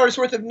 12 hours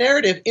worth of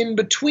narrative in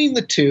between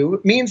the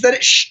two, means that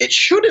it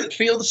shouldn't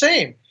feel the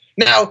same.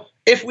 Now,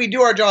 if we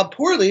do our job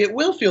poorly, it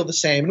will feel the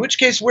same, in which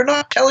case we're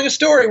not telling a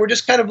story. We're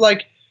just kind of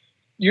like,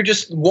 you're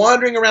just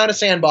wandering around a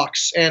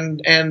sandbox,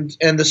 and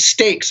the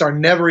stakes are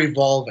never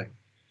evolving.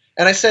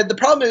 And I said, the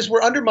problem is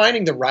we're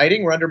undermining the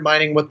writing, we're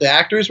undermining what the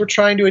actors were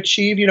trying to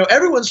achieve. You know,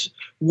 everyone's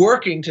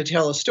working to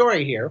tell a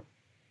story here.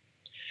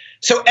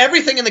 So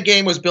everything in the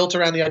game was built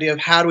around the idea of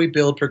how do we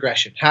build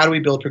progression? How do we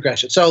build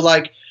progression? So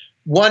like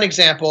one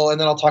example, and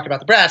then I'll talk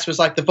about the brass, was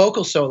like the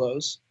vocal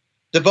solos.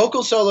 The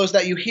vocal solos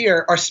that you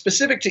hear are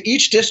specific to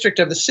each district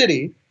of the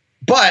city,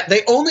 but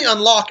they only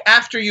unlock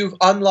after you've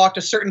unlocked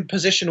a certain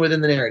position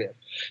within the narrative.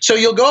 So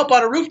you'll go up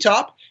on a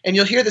rooftop and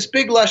you'll hear this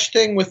big lush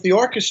thing with the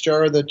orchestra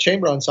or the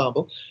chamber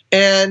ensemble.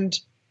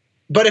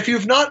 But if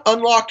you've not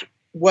unlocked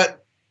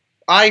what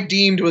I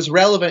deemed was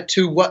relevant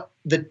to what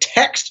the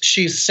text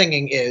she's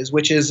singing is,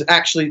 which is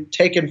actually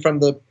taken from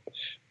the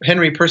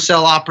Henry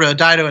Purcell opera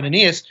Dido and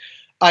Aeneas,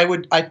 I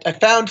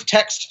found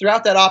text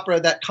throughout that opera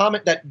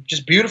that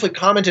just beautifully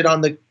commented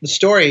on the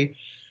story.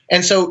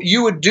 And so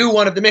you would do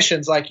one of the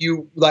missions, like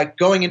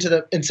going into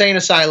the insane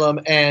asylum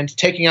and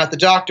taking out the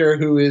doctor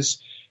who is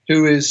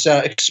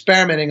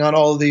experimenting on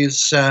all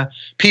these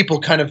people,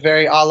 kind of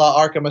very a la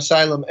Arkham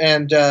Asylum,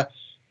 and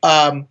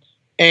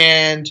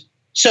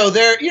so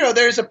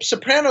there's a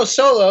soprano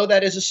solo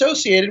that is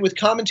associated with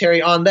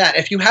commentary on that.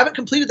 If you haven't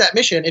completed that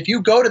mission, if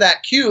you go to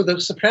that queue, the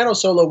soprano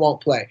solo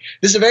won't play.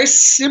 This is a very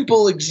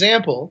simple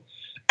example.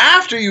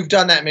 After you've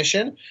done that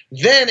mission,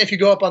 then if you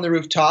go up on the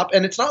rooftop,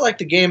 and it's not like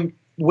the game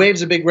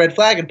waves a big red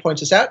flag and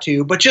points us out to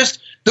you, but just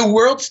the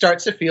world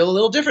starts to feel a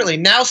little differently.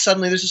 Now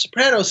suddenly there's a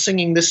soprano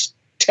singing this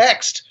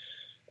text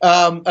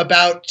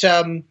about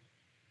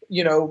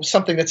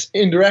something that's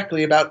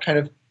indirectly about kind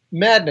of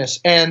madness.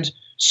 And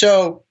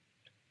so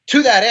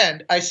to that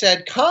end, I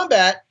said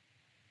combat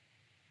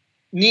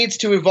needs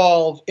to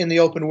evolve in the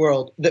open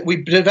world. That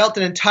we developed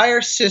an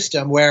entire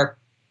system where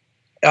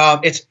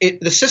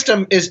the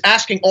system is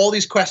asking all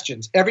these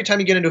questions every time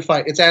you get into a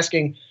fight. It's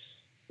asking,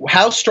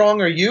 how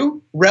strong are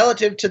you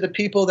relative to the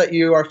people that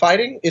you are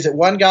fighting? Is it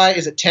one guy?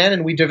 Is it 10?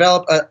 And we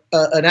develop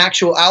an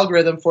actual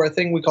algorithm for a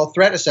thing we call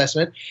threat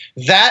assessment.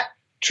 That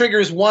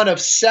triggers one of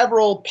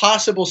several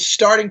possible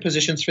starting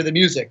positions for the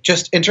music,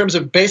 just in terms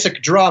of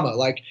basic drama.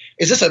 Like,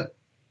 is this a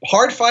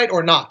hard fight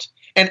or not?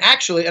 And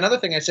actually, another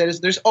thing I said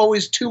is there's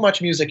always too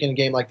much music in a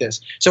game like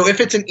this. So if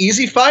it's an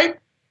easy fight,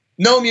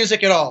 no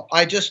music at all.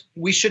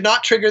 We should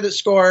not trigger the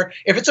score.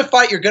 If it's a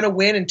fight you're going to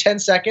win in 10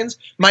 seconds,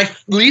 my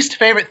least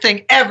favorite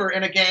thing ever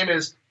in a game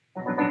is,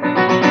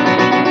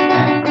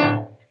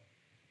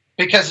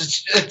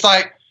 because it's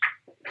like,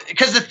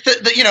 because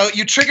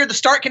you trigger the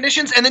start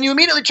conditions and then you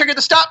immediately trigger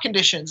the stop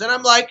conditions. And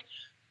I'm like,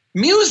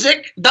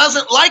 music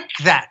doesn't like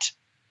that.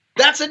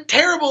 That is a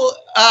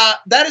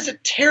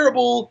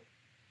terrible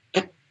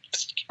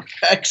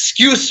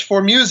excuse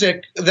for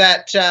music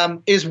that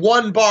is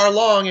one bar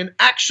long and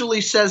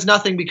actually says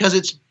nothing because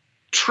it's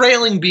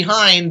trailing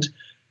behind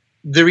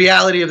the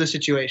reality of the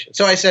situation.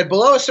 So I said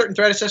below a certain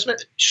threat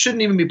assessment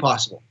shouldn't even be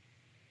possible.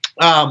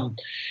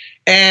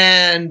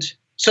 And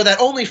so that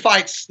only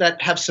fights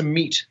that have some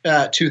meat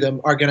to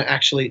them are going to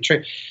actually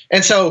trigger.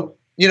 And so,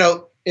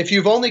 if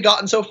you've only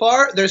gotten so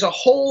far, there's a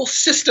whole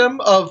system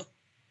of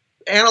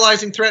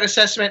analyzing threat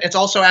assessment. It's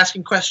also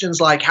asking questions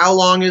like, how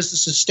long is the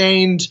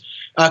sustained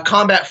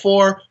combat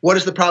for? What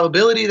is the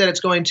probability that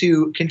it's going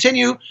to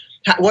continue?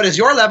 What is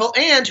your level?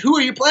 And who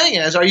are you playing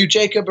as? Are you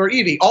Jacob or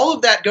Evie? All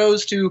of that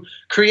goes to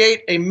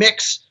create a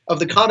mix of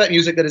the combat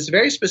music that is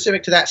very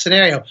specific to that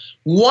scenario.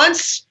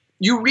 Once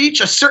you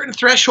reach a certain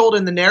threshold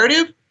in the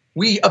narrative,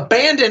 we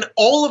abandon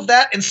all of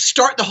that and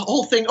start the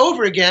whole thing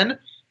over again.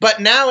 But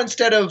now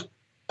instead of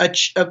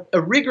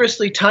a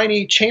rigorously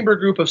tiny chamber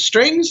group of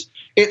strings,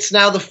 it's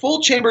now the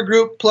full chamber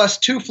group plus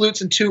 2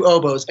 flutes and 2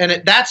 oboes.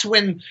 And that's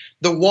when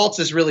the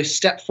waltzes really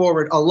step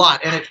forward a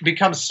lot. And it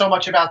becomes so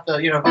much about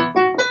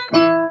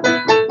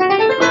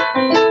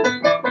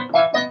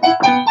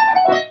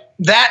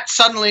that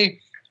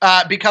suddenly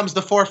becomes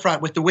the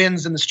forefront with the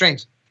winds and the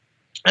strings.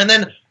 And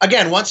then,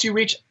 again, once you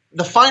reach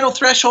the final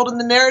threshold in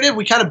the narrative,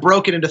 we kind of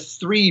broke it into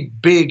 3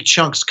 big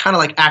chunks, kind of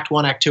like Act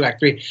 1, Act 2, Act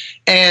 3.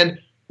 And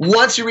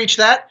once you reach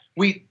that,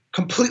 we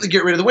completely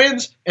get rid of the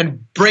winds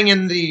and bring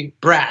in the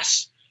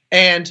brass.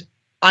 And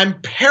I'm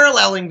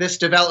paralleling this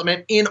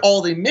development in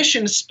all the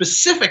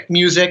mission-specific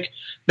music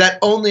that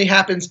only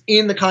happens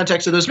in the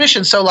context of those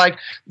missions. So, like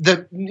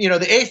the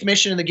 8th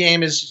mission in the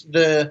game is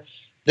the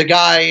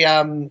guy.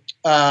 I'm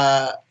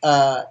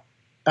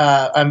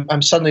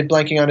suddenly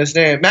blanking on his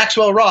name.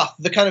 Maxwell Roth,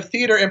 the kind of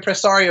theater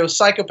impresario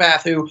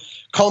psychopath who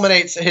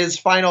culminates his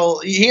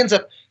final. He ends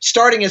up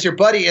starting as your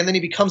buddy, and then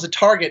he becomes a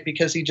target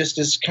because he just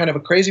is kind of a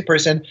crazy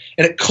person,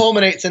 and it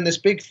culminates in this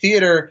big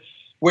theater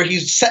where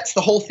he sets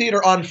the whole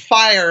theater on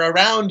fire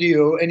around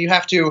you, and you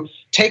have to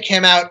take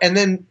him out and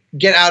then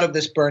get out of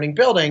this burning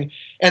building.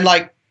 And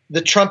like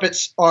the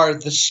trumpets are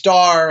the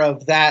star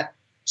of that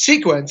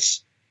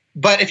sequence.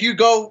 But if you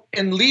go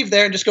and leave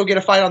there and just go get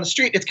a fight on the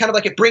street, it's kind of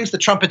like it brings the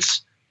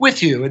trumpets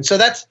with you. And so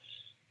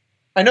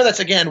I know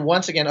that's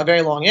once again a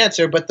very long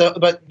answer, but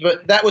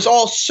that was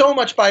all so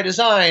much by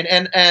design,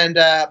 and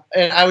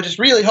I would just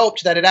really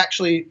hoped that it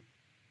actually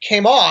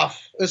came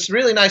off. It's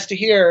really nice to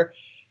hear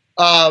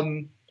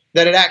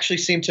that it actually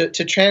seemed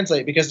to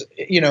translate, because,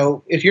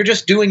 if you're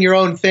just doing your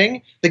own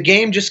thing, the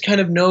game just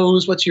kind of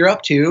knows what you're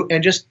up to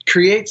and just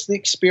creates the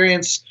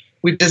experience.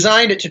 We've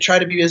designed it to try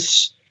to be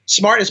as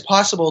smart as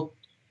possible,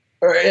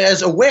 or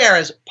as aware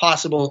as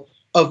possible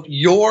of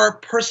your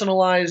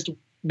personalized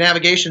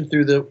navigation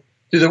through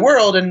the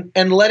world,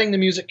 and letting the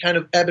music kind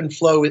of ebb and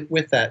flow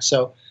with that.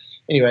 So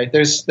anyway,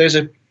 there's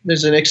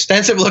an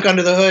extensive look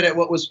under the hood at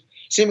what was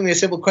seemingly a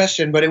simple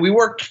question, but we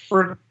worked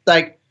for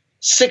like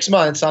 6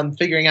 months on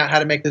figuring out how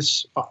to make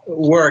this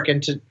work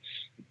and to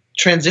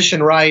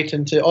transition right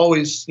and to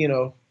always,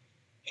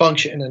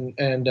 function.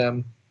 And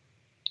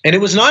it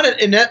was not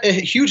a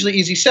hugely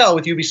easy sell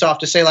with Ubisoft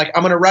to say, like,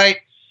 I'm going to write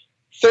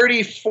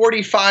 30,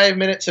 45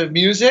 minutes of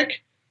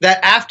music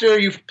that after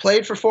you've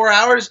played for 4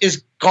 hours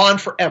is gone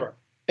forever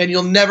and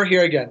you'll never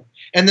hear again.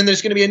 And then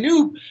there's going to be a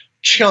new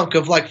chunk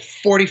of like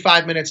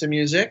 45 minutes of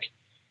music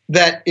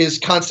that is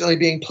constantly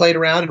being played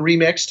around and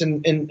remixed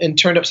and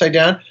turned upside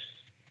down.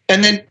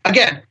 And then,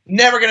 again,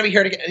 never going to be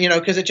heard again,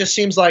 because it just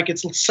seems like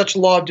it's such a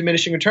law of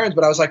diminishing returns.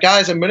 But I was like,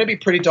 guys, I'm going to be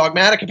pretty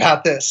dogmatic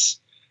about this.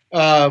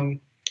 But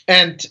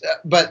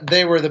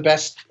they were the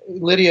best.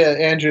 Lydia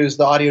Andrews,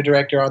 the audio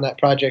director on that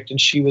project,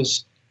 and she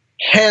was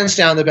hands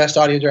down the best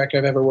audio director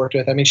I've ever worked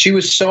with. I mean, she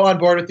was so on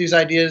board with these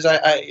ideas.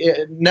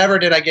 Never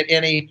did I get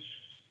any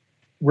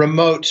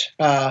remote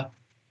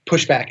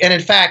pushback. And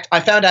in fact, I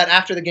found out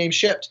after the game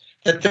shipped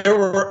that there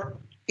were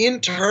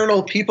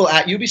internal people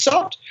at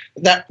Ubisoft,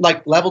 that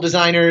like level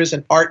designers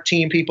and art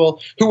team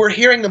people, who were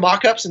hearing the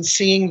mock-ups and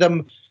seeing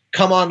them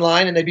come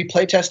online, and they'd be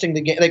playtesting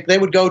the game. Like, they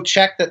would go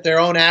check that their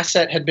own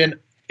asset had been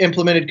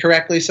implemented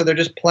correctly, so they're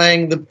just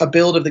playing a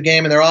build of the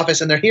game in their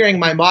office, and they're hearing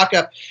my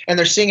mock-up and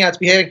they're seeing how it's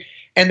behaving,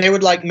 and they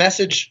would like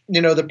message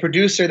the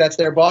producer that's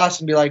their boss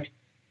and be like,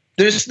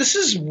 this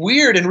is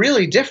weird and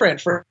really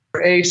different for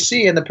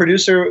AC. And the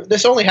producer,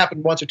 this only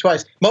happened once or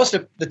twice. Most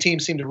of the team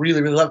seemed to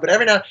really, really love it. But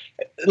every now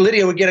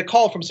Lydia would get a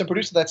call from some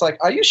producer that's like,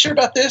 are you sure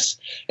about this?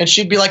 And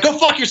she'd be like, go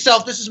fuck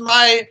yourself. This is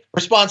my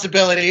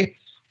responsibility.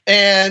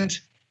 And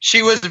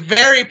she was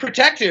very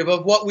protective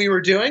of what we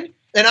were doing.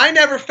 And I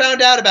never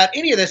found out about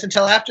any of this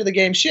until after the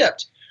game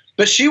shipped.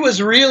 But she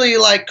was really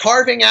like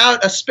carving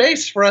out a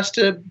space for us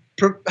to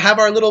have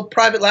our little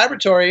private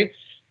laboratory,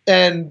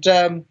 and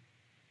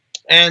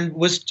it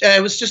was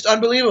just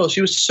unbelievable.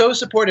 She was so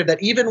supportive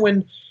that even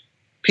when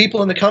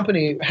people in the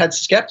company had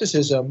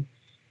skepticism,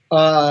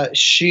 I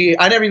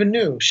never even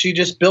knew. She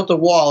just built a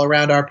wall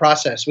around our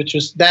process,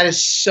 that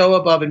is so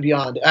above and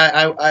beyond.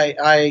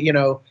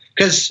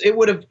 Because it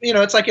would have,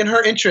 it's like in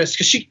her interest,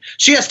 because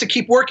she has to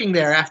keep working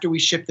there after we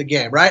ship the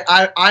game, right?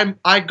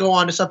 I go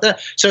on to something,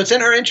 so it's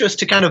in her interest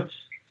to kind of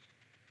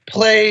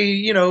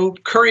play,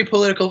 curry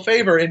political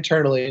favor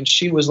internally, and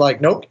she was like,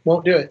 nope,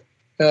 won't do it.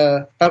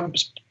 That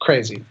was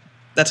crazy.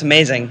 That's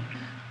amazing.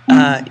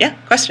 Yeah,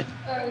 question.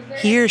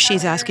 Here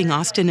she's asking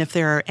Austin if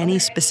there are any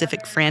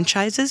specific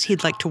franchises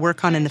he'd like to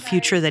work on in the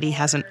future that he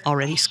hasn't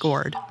already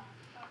scored.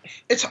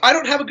 I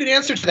don't have a good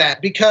answer to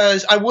that,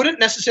 because I wouldn't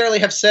necessarily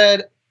have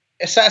said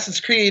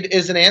Assassin's Creed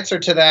is an answer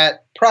to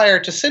that prior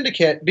to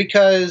Syndicate,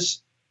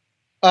 because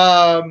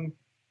I'm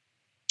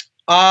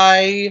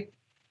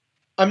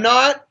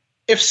not,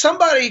 if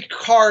somebody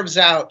carves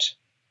out,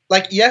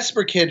 like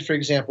Jesper Kyd, for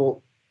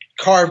example,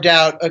 carved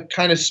out a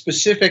kind of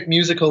specific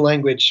musical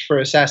language for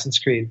Assassin's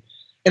Creed.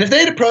 And if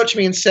they'd approached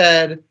me and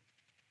said,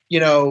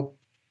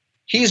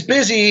 he's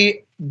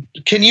busy,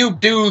 can you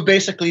do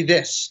basically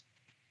this?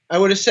 I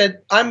would have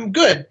said, I'm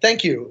good,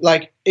 thank you.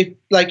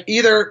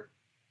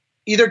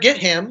 Either get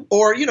him,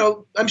 or,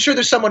 I'm sure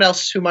there's someone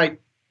else who might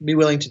be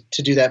willing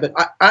to do that. But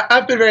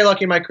I've been very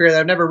lucky in my career that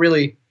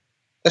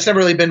that's never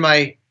really been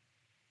my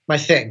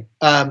thing.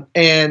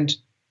 And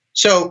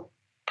so,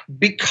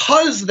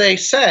 because they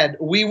said,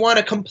 we want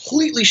to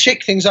completely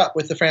shake things up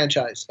with the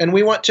franchise, and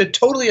we want to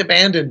totally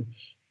abandon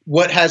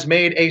what has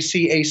made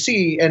AC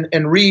and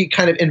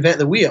kind of invent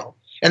the wheel.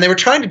 And they were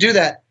trying to do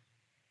that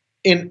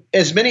in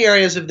as many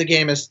areas of the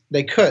game as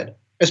they could,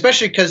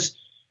 especially because,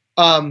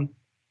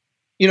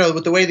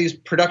 with the way these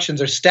productions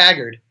are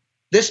staggered,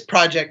 this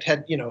project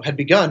had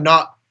begun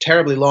not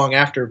terribly long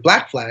after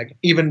Black Flag,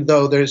 even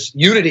though there's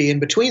unity in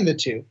between the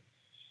two.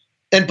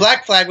 And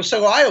Black Flag was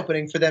so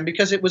eye-opening for them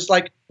because it was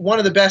like one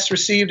of the best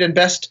received and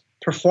best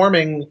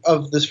performing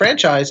of this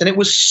franchise, and it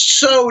was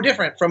so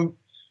different from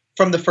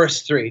the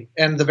first three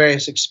and the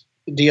various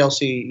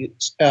DLC.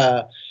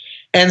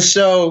 And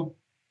so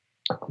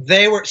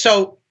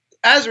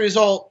as a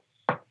result,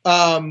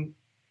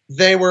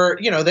 they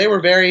were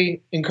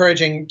very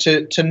encouraging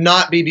to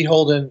not be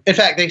beholden. In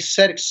fact, they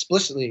said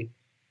explicitly,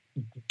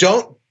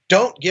 don't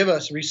give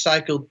us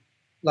recycled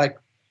like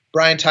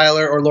Brian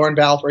Tyler or Lauren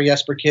Balfe or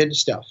Jesper Kyd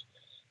stuff.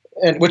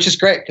 And which is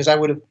great, because I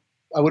would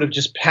have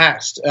just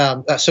passed.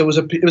 So it was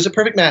a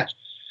perfect match.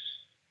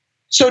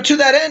 So to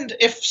that end,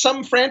 if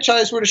some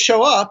franchise were to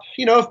show up,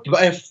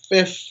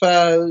 if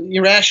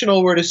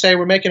Irrational were to say,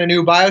 we're making a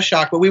new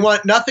BioShock, but we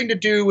want nothing to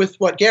do with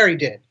what Gary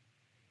did,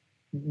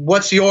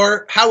 what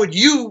would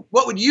you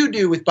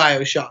do with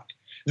BioShock?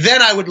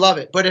 Then I would love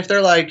it. But if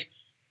they're like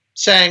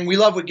saying, we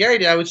love what Gary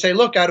did, I would say,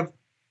 look, out of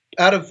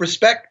of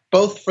respect,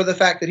 both for the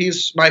fact that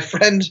he's my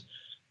friend,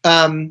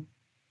 and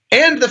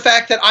the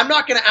fact that I'm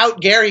not going to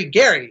out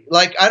Gary.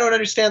 Like, I don't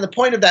understand the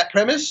point of that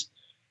premise.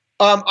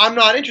 I'm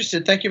not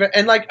interested. Thank you.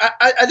 And like,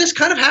 this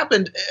kind of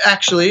happened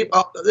actually.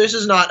 This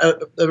is not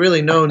a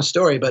really known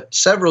story, but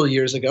several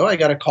years ago, I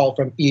got a call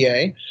from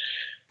EA,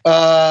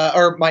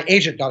 or my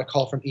agent got a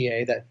call from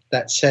EA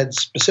that said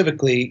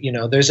specifically,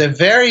 there's a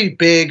very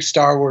big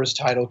Star Wars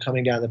title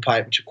coming down the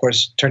pipe, which of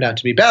course turned out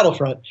to be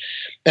Battlefront.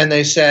 And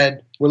they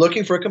said, we're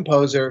looking for a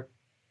composer.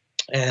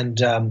 And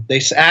they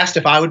asked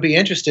if I would be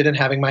interested in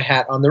having my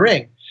hat in the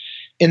ring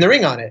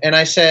on it. And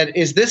I said,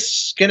 is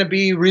this going to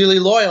be really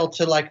loyal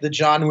to like the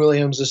John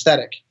Williams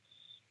aesthetic?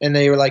 And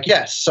they were like,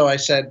 yes. So I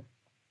said,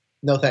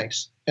 no,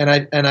 thanks.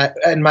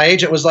 And my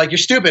agent was like, you're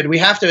stupid. We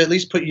have to at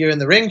least put you in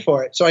the ring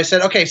for it. So I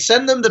said, okay,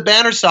 send them the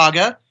Banner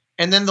Saga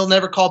and then they'll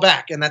never call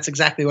back. And that's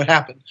exactly what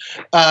happened.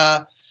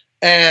 And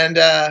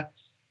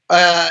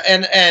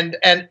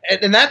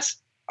that's,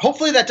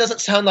 hopefully that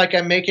doesn't sound like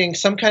I'm making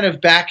some kind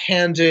of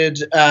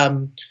backhanded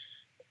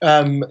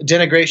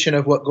denigration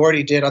of what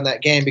Gordy did on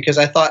that game, because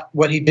I thought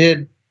what he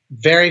did,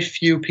 very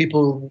few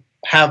people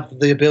have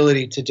the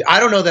ability to do. I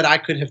don't know that I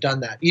could have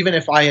done that, even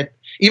if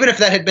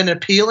that had been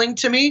appealing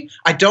to me.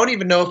 I don't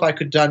even know if I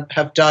could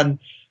have done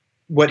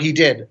what he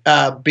did,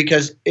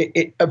 because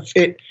the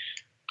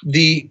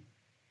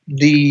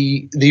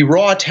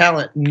raw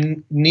talent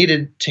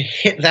needed to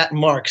hit that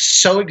mark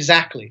so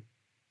exactly,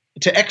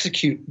 to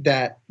execute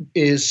that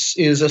is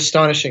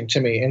astonishing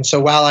to me. And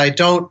so while I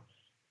don't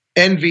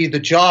envy the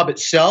job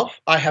itself,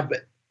 I have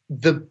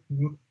the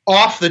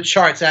off the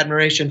charts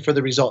admiration for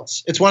the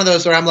results. It's one of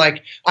those where I'm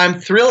like, I'm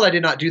thrilled I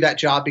did not do that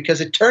job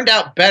because it turned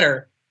out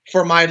better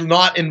for my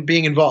not in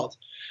being involved.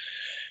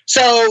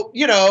 So,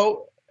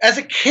 as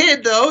a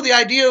kid though, the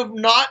idea of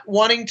not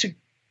wanting to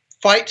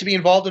fight to be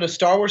involved in a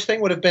Star Wars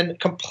thing would have been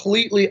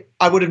completely,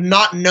 I would have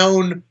not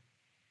known,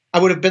 I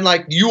would have been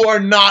like, you are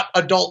not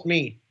adult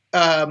me.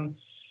 And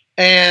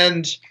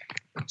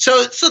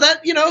so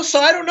that, so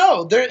I don't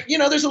know.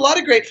 There's a lot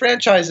of great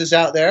franchises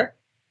out there,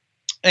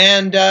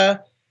 and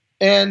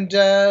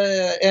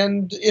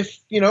if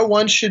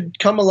one should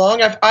come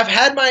along, I've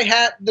had my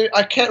hat.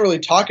 I can't really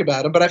talk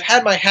about them, but I've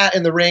had my hat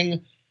in the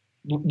ring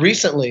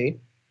recently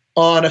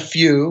on a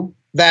few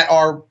that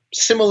are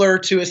similar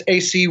to as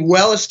AC,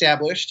 well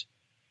established,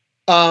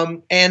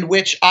 and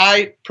which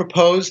I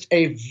proposed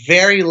a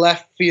very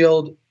left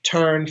field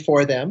turn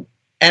for them,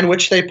 and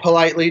which they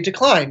politely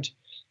declined.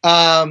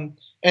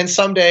 And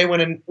someday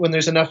when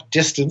there's enough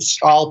distance,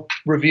 I'll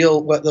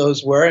reveal what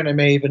those were, and I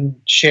may even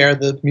share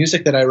the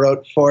music that I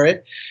wrote for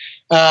it.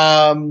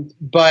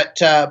 But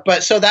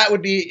so that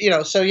would be,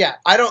 so yeah,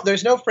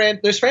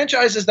 there's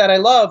franchises that I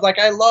love, like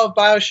I love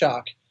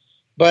BioShock,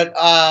 but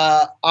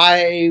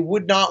I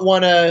would not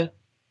want to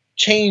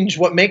change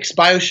what makes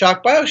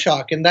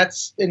BioShock.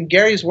 And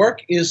Gary's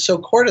work is so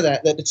core to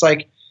that it's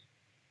like,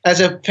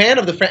 as a fan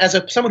of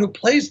someone who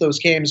plays those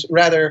games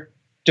rather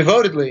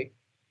devotedly,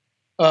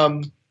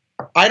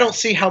 I don't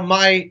see how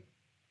my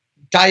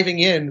diving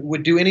in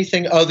would do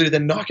anything other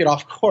than knock it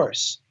off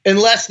course,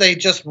 unless they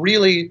just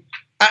really,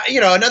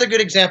 another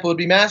good example would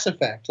be Mass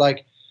Effect.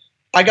 Like,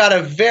 I got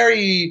a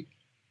very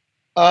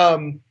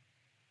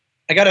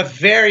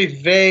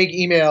vague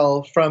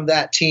email from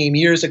that team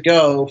years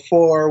ago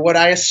for what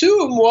I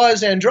assume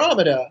was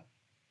Andromeda,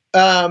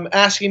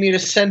 asking me to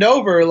send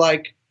over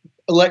like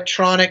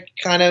electronic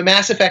kind of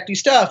Mass Effect-y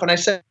stuff. And I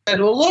said,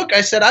 well, look,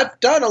 I've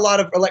done a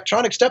lot of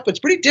electronic stuff, but it's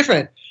pretty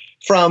different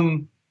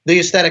from the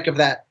aesthetic of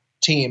that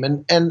team. And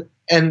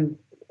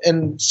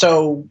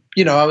so,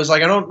 I was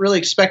like, I don't really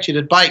expect you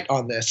to bite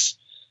on this.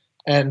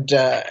 And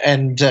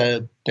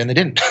then they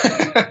didn't.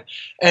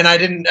 And I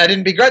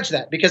didn't begrudge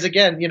that, because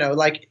again,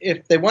 like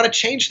if they want to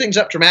change things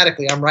up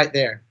dramatically, I'm right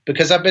there,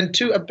 because I've been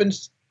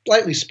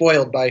slightly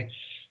spoiled by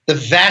the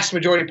vast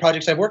majority of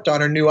projects I've worked on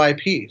are new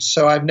IPs.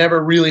 So I've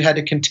never really had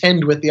to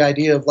contend with the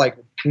idea of like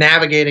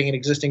navigating an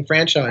existing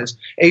franchise.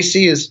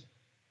 AC is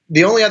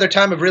the only other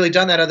time I've really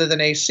done that other than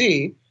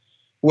AC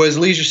was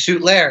Leisure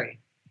Suit Larry.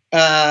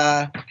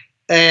 But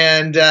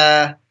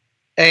that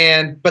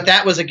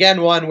was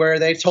again one where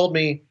they told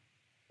me,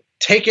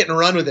 take it and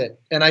run with it.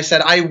 And I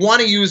said, I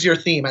want to use your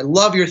theme. I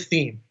love your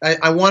theme.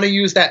 I want to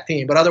use that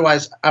theme, but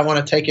otherwise I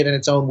want to take it in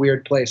its own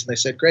weird place. And they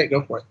said, great,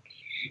 go for it.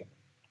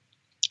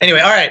 Anyway,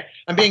 all right.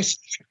 I'm being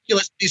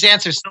ridiculous with these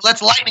answers. So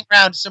let's lightning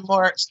round some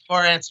more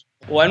answers.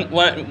 One,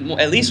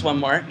 at least one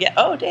more. Yeah.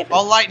 Oh, David.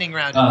 All lightning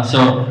round.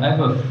 So I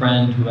have a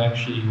friend who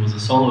actually was a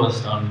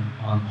soloist on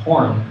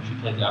horn. She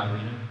played the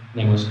ocarina. Her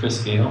name was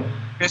Chris Gale.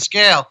 Chris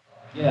Gale.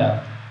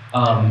 Yeah.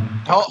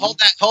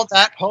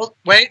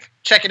 Wait,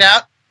 check it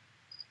out.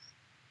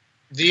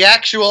 The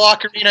actual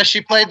ocarina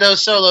she played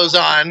those solos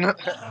on.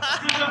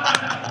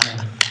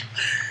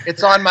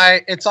 It's on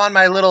my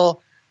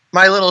little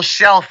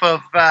shelf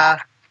of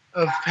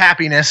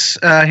happiness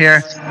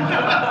here.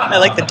 I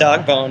like the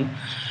dog bone.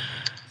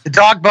 The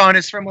dog bone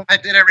is from when I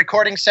did a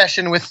recording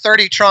session with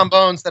 30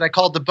 trombones that I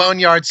called the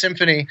Boneyard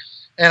Symphony,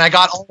 and I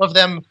got all of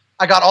them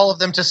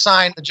to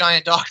sign the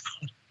giant dog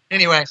bone.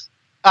 Anyway,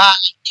 Go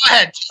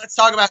ahead. Let's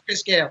talk about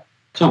Chris Gale.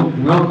 So,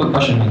 real quick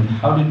question: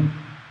 how did,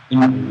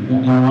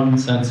 in one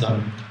sense,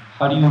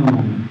 how do you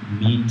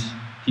meet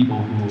people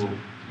who,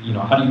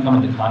 how do you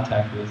come into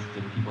contact with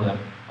the people that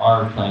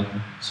are playing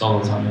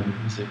solos on your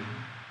music,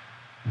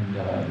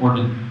 and or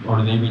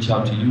do they reach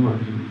out to you, or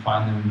do you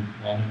find them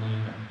randomly?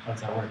 Or how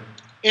does that work?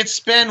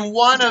 It's been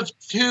one of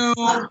two.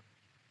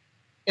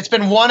 It's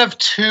been one of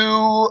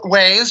two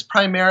ways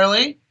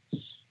primarily.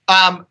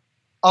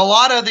 A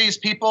lot of these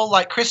people,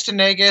 like Kristen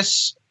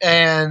Nagus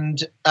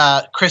and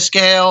Chris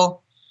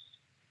Gale,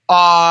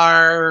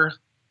 are,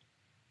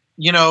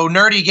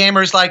 nerdy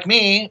gamers like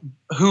me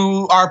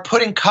who are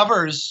putting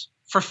covers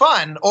for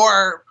fun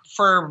or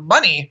for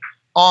money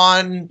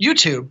on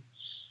YouTube.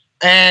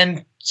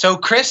 And so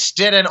Chris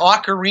did an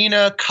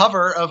ocarina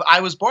cover of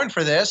 "I Was Born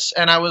for This,"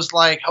 and I was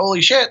like,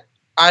 holy shit,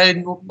 I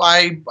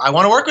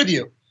want to work with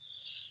you.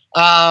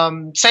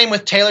 Same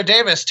with Taylor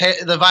Davis,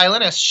 the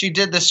violinist. She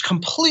did this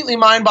completely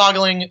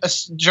mind-boggling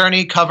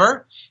Journey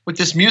cover with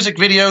this music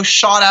video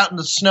shot out in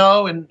the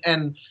snow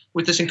and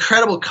with this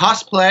incredible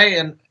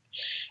cosplay.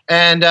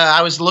 And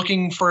I was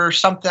looking for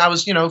something. I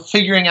was,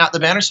 figuring out the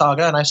Banner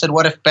Saga, and I said,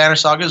 what if Banner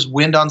Saga is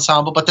wind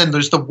ensemble, but then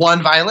there's the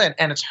one violin,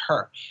 and it's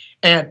her.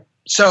 And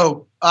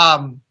so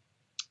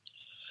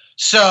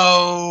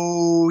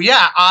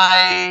yeah,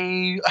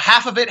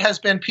 half of it has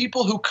been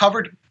people who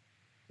covered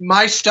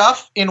my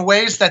stuff in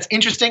ways that's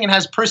interesting and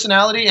has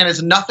personality and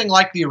is nothing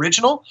like the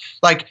original.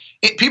 Like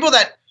people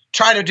that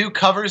try to do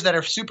covers that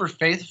are super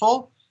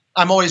faithful,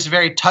 I'm always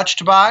very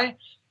touched by,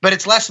 but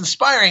it's less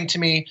inspiring to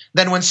me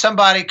than when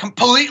somebody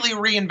completely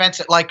reinvents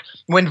it. Like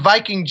when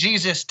Viking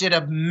Jesus did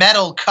a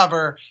metal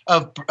cover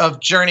of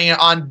Journey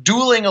on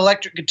dueling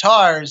electric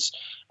guitars.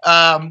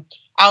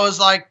 I was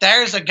like,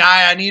 there's a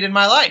guy I need in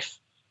my life.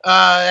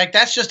 Like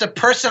that's just a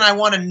person I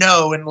want to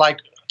know and like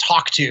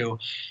talk to,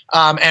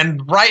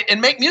 and write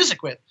and make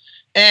music with.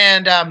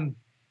 And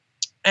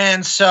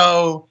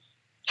so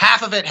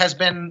half of it has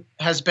been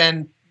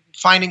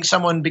finding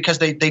someone because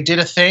they did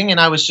a thing,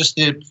 and I was just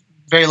the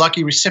very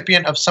lucky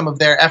recipient of some of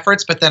their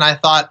efforts. But then I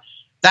thought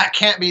that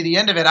can't be the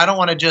end of it. I don't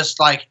want to just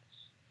like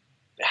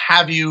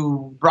have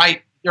you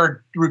write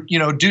or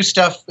do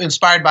stuff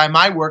inspired by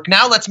my work.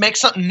 Now let's make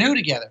something new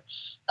together.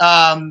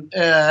 And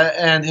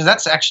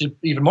that's actually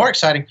even more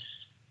exciting.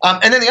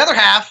 And then the other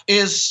half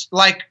is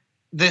like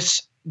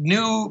this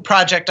new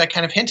project I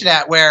kind of hinted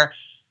at, where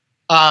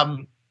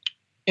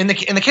in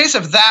the case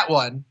of that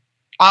one,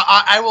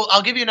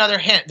 I'll give you another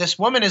hint. This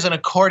woman is an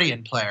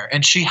accordion player,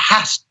 and she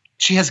has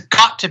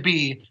got to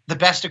be the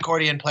best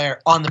accordion player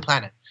on the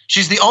planet.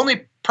 She's the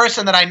only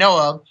person that I know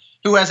of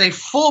who has a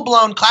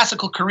full-blown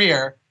classical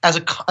career as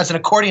an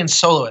accordion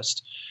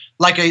soloist,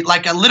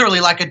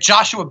 literally like a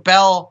Joshua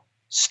Bell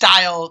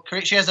style.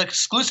 She has an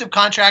exclusive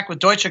contract with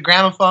Deutsche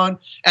Grammophon,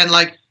 and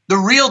like the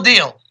real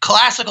deal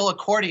classical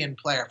accordion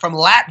player from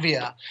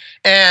Latvia.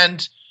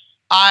 And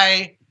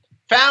I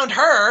found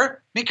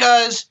her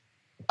because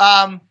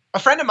a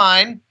friend of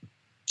mine,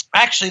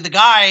 actually the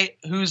guy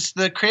who's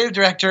the creative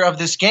director of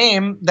this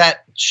game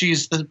that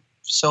she's the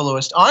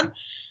soloist on,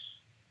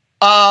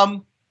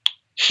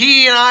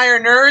 he and I are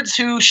nerds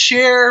who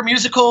share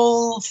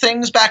musical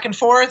things back and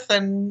forth,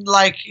 and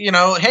like,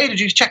 hey, did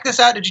you check this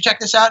out? Did you check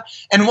this out?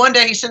 And one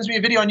day he sends me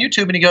a video on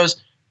YouTube, and he goes,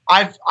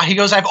 I've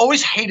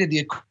always hated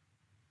the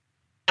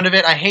of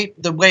it. I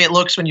hate the way it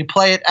looks when you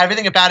play it,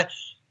 everything about it,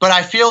 but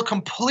I feel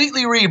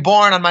completely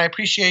reborn on my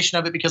appreciation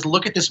of it because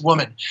look at this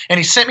woman. And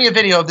he sent me a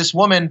video of this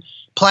woman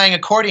playing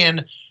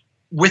accordion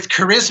with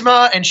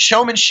charisma and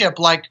showmanship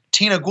like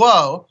Tina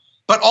Guo,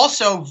 but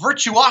also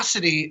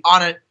virtuosity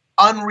on an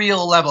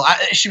unreal level.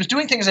 She was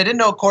doing things I didn't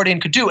know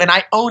accordion could do, and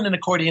I own an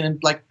accordion and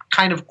like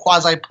kind of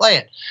quasi play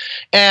it.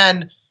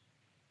 And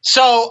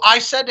so I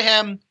said to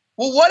him,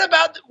 well, what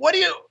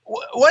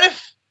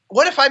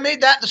if I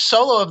made that the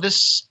solo of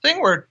this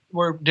thing we're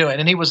doing?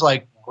 And he was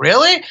like,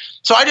 really?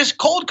 So I just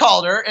cold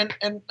called her,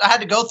 and I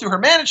had to go through her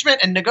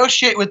management and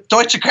negotiate with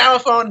Deutsche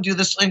Grammophon and do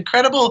this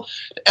incredible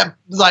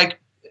like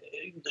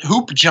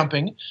hoop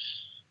jumping,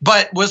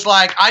 but was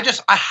like, I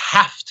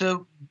have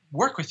to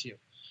work with you.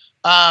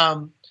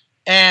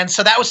 And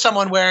so that was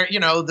someone where,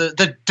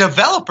 the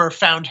developer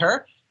found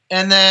her,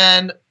 and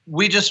then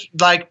we just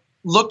like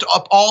looked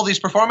up all these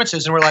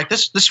performances and we're like,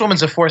 this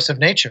woman's a force of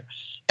nature.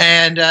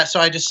 And so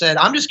I just said,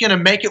 I'm just going to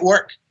make it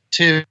work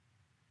to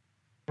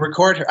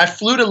record her. I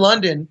flew to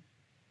London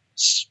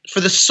for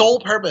the sole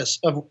purpose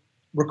of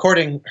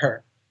recording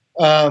her,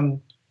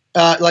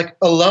 like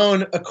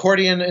alone,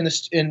 accordion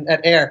at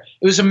Air.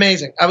 It was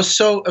amazing. I was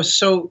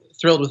so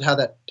thrilled with how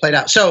that played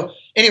out. So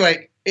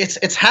anyway,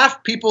 it's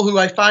half people who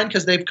I find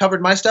because they've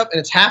covered my stuff, and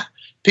it's half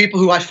people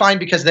who I find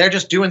because they're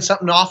just doing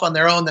something off on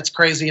their own that's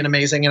crazy and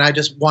amazing, and I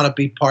just want to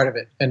be part of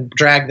it and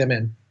drag them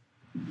in.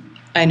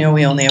 I know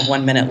we only have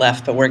 1 minute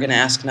left, but we're going to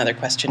ask another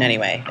question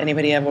anyway.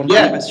 Anybody have one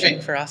more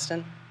question for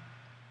Austin?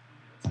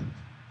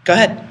 Go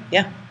ahead.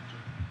 Yeah.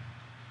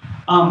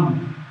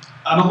 I'm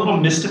a little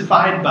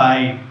mystified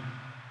by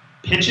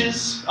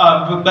pitches,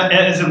 but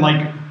as in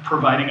like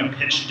providing a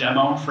pitch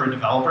demo for a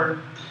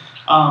developer.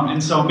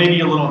 And so maybe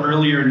a little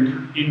earlier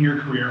in your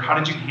career, how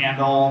did you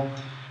handle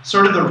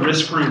sort of the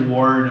risk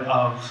reward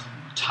of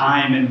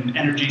time and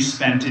energy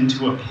spent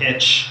into a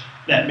pitch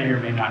that may or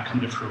may not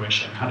come to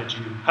fruition? How did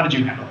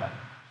you handle that?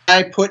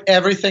 I put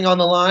everything on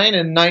the line,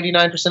 and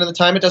 99% of the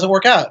time it doesn't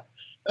work out.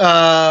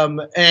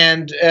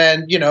 And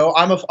you know,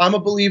 I'm a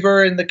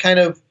believer in the kind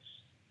of,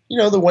 you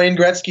know, the Wayne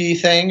Gretzky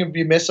thing. If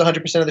you miss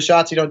 100% of the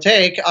shots you don't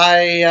take,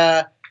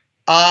 I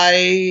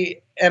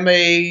am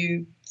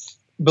a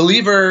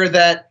believer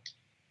that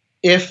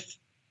if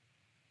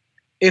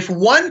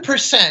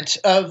 1%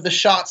 of the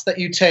shots that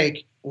you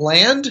take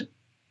land,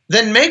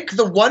 then make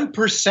the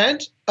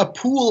 1% a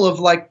pool of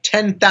like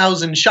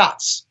 10,000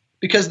 shots,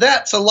 because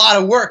that's a lot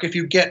of work if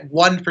you get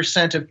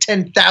 1% of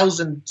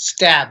 10,000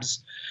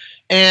 stabs.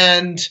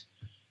 And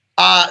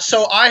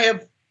so I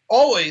have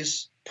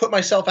always put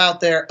myself out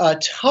there a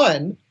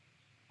ton,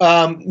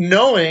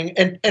 knowing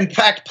and in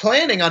fact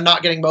planning on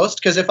not getting most,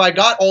 because if I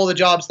got all the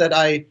jobs that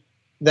I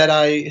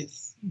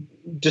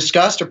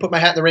discussed or put my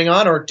hat in the ring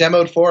on or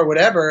demoed for or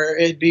whatever,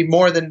 it'd be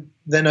more than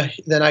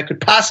I could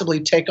possibly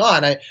take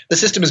on. The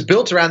system is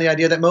built around the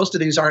idea that most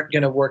of these aren't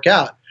going to work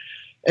out.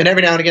 And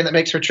every now and again that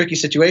makes for a tricky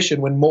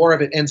situation when more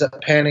of it ends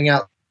up panning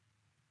out.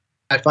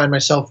 I find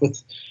myself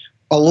with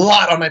a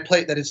lot on my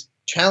plate that is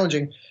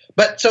challenging.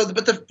 But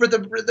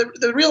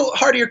the real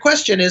heart of your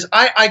question is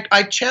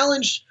I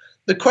challenge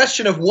the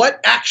question of what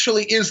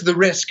actually is the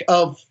risk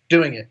of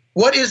doing it.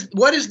 What is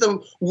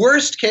the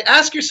worst case?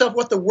 Ask yourself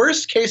what the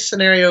worst case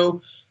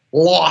scenario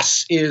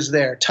loss is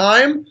there.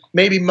 Time,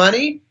 maybe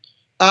money.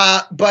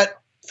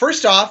 But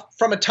first off,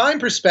 from a time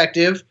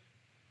perspective,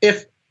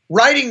 if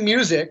writing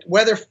music,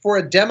 whether for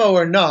a demo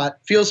or not,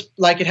 feels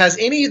like there's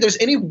any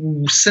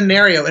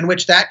scenario in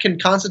which that can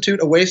constitute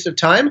a waste of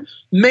time,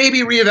 maybe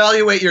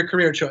reevaluate your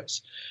career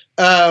choice.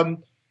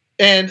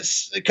 And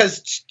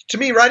because to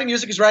me, writing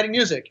music is writing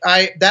music.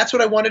 That's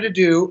what I wanted to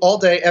do all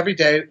day, every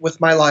day with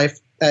my life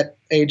at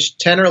age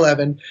 10 or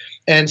 11.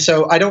 And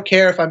so I don't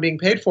care if I'm being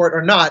paid for it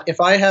or not.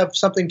 If I have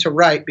something to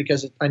write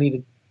because I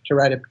needed to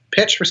write a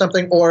pitch for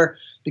something, or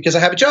because I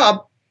have a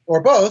job,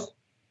 or both,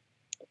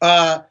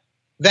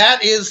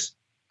 that is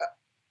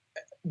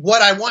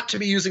what I want to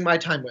be using my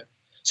time with.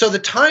 So the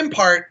time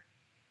part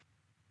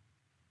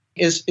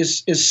is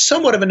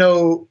somewhat of a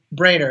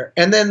no-brainer.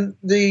 And then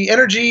the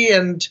energy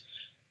and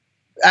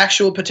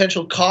actual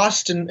potential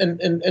cost and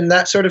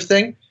that sort of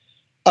thing,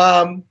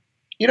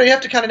 you know, you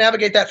have to kind of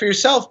navigate that for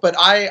yourself. But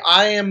I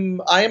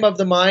am of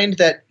the mind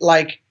that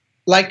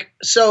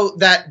so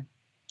that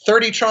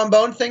 30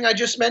 trombone thing I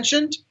just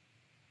mentioned,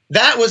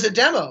 that was a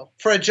demo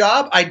for a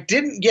job I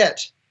didn't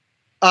get.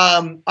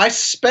 I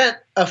spent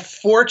a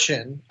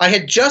fortune. I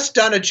had just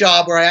done a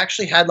job where I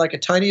actually had like a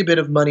tiny bit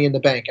of money in the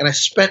bank, and I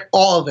spent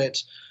all of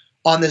it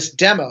on this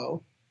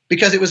demo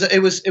because it was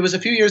a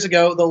few years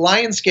ago. The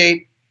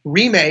Lionsgate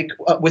remake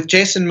with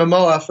Jason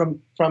Momoa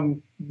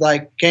from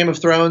like Game of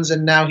Thrones,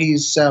 and now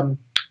he's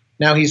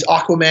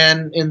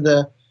Aquaman in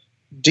the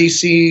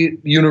DC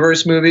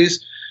universe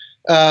movies.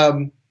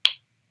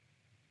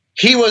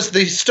 He was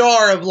the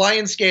star of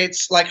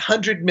Lionsgate's like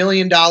 $100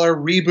 million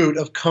reboot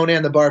of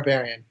Conan the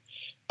Barbarian.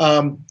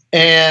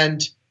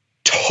 And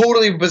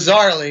totally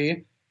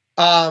bizarrely,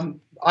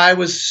 I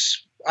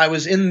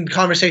was in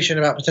conversation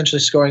about potentially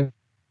scoring,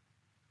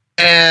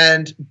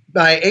 and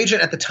my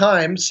agent at the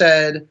time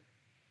said,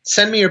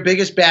 "Send me your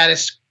biggest,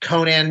 baddest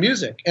Conan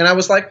music." And I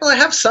was like, well, I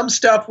have some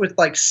stuff with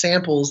like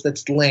samples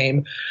that's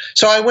lame.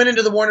 So I went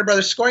into the Warner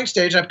Brothers scoring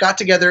stage, and I've got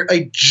together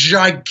a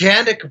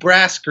gigantic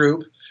brass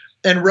group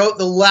and wrote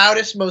the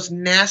loudest, most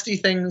nasty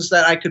things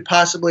that I could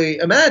possibly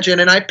imagine.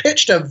 And I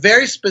pitched a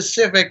very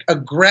specific,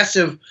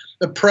 aggressive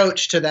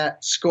approach to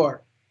that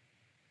score.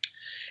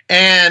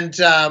 And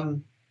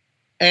then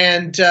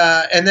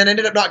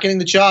ended up not getting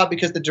the job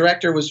because the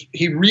director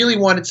he really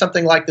wanted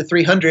something like the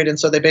 300, and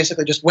so they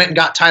basically just went and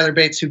got Tyler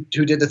Bates, who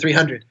did the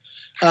 300,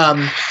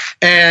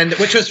 and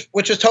which was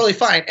totally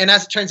fine. And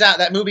as it turns out,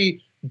 that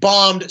movie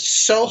bombed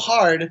so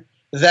hard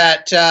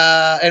that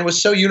and was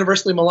so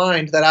universally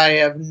maligned that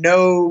I've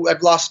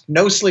lost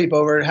no sleep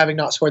over having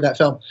not scored that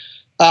film.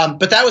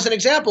 But that was an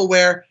example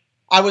where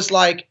I was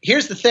like,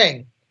 here's the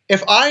thing.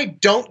 If I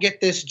don't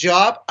get this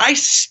job, I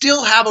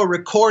still have a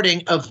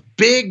recording of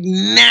big,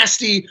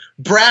 nasty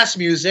brass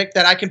music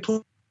that I can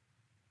put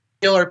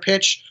or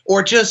pitch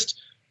or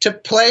just to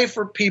play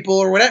for people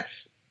or whatever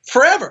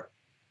forever.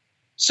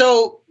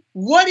 So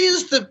what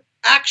is the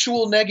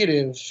actual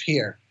negative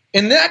here?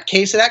 In that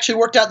case, it actually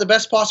worked out the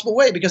best possible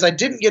way because I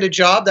didn't get a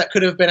job that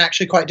could have been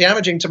actually quite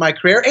damaging to my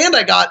career, and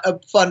I got a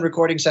fun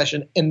recording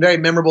session and very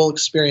memorable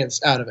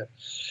experience out of it.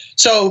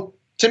 So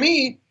to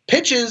me,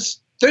 pitches,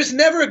 there's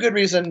never a good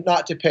reason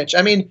not to pitch.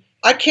 I mean,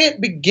 I can't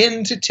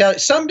begin to tell.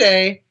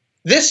 Someday,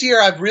 this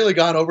year I've really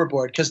gone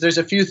overboard because there's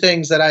a few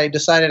things that I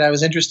decided I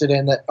was interested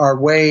in that are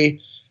way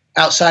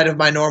outside of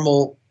my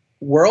normal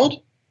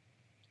world,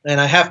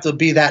 and I have to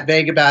be that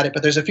vague about it.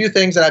 But there's a few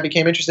things that I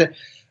became interested in,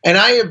 and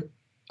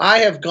I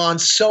have gone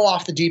so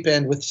off the deep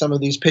end with some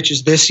of these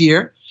pitches this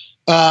year,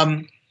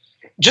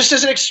 just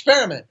as an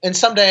experiment. And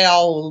someday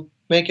I'll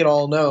make it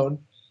all known.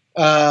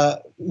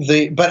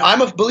 But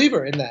I'm a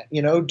believer in that.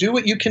 Do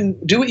what you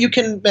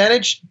can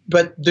manage,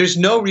 but there's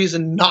no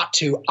reason not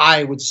to.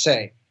 I would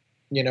say,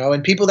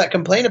 and people that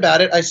complain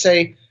about it, I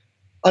say,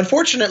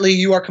 unfortunately,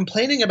 you are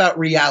complaining about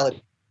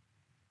reality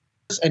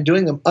and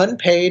doing them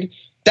unpaid.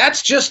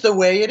 That's just the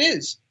way it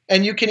is.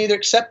 And you can either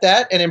accept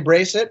that and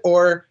embrace it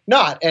or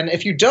not. And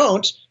if you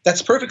don't,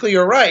 that's perfectly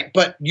your right.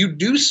 But you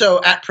do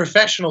so at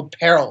professional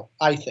peril,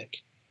 I think.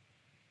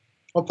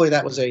 Hopefully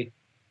that was a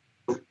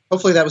good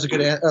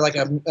answer.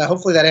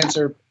 Hopefully that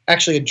answer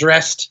actually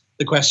addressed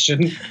the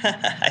question.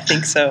 I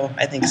think so.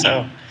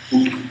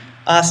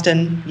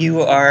 Austin,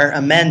 you are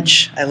a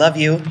mensch. I love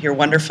you. You're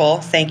wonderful.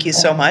 Thank you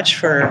so much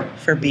for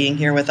being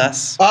here with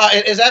us.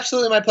 It is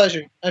absolutely my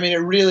pleasure. I mean, it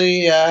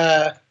really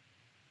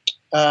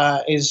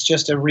is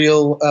just a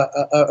real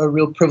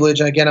privilege.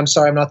 And again, I'm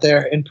sorry I'm not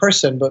there in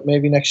person, but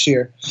maybe next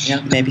year.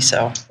 Yeah, maybe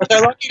so. But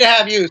they're lucky to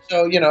have you.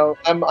 So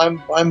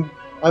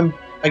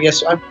I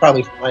guess I'm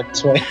probably fine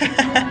this way.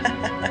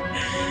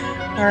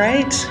 All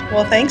right.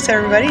 Well, thanks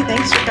everybody.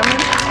 Thanks for coming.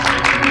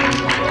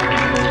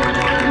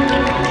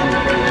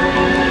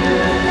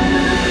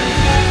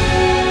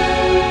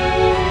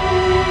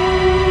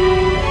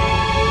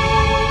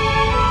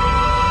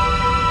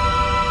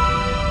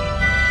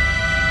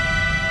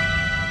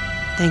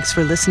 Thanks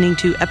for listening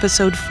to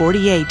episode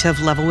 48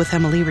 of Level with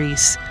Emily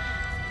Reese.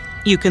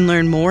 You can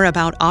learn more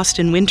about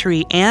Austin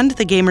Wintory and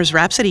the Gamers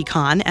Rhapsody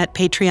Con at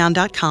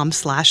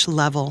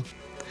patreon.com/level.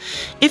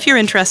 If you're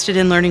interested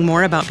in learning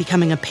more about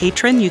becoming a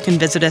patron, you can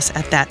visit us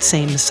at that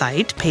same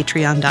site,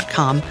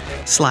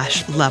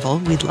 patreon.com/level.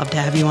 We'd love to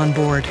have you on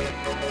board.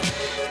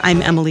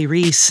 I'm Emily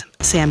Reese.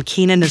 Sam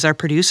Keenan is our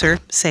producer.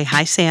 Say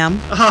hi, Sam.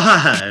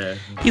 Hi.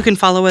 You can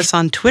follow us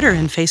on Twitter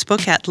and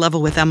Facebook at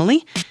Level with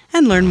Emily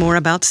and learn more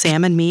about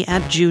Sam and me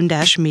at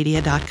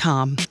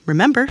june-media.com.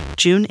 Remember,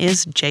 June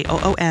is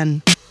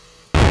Joon.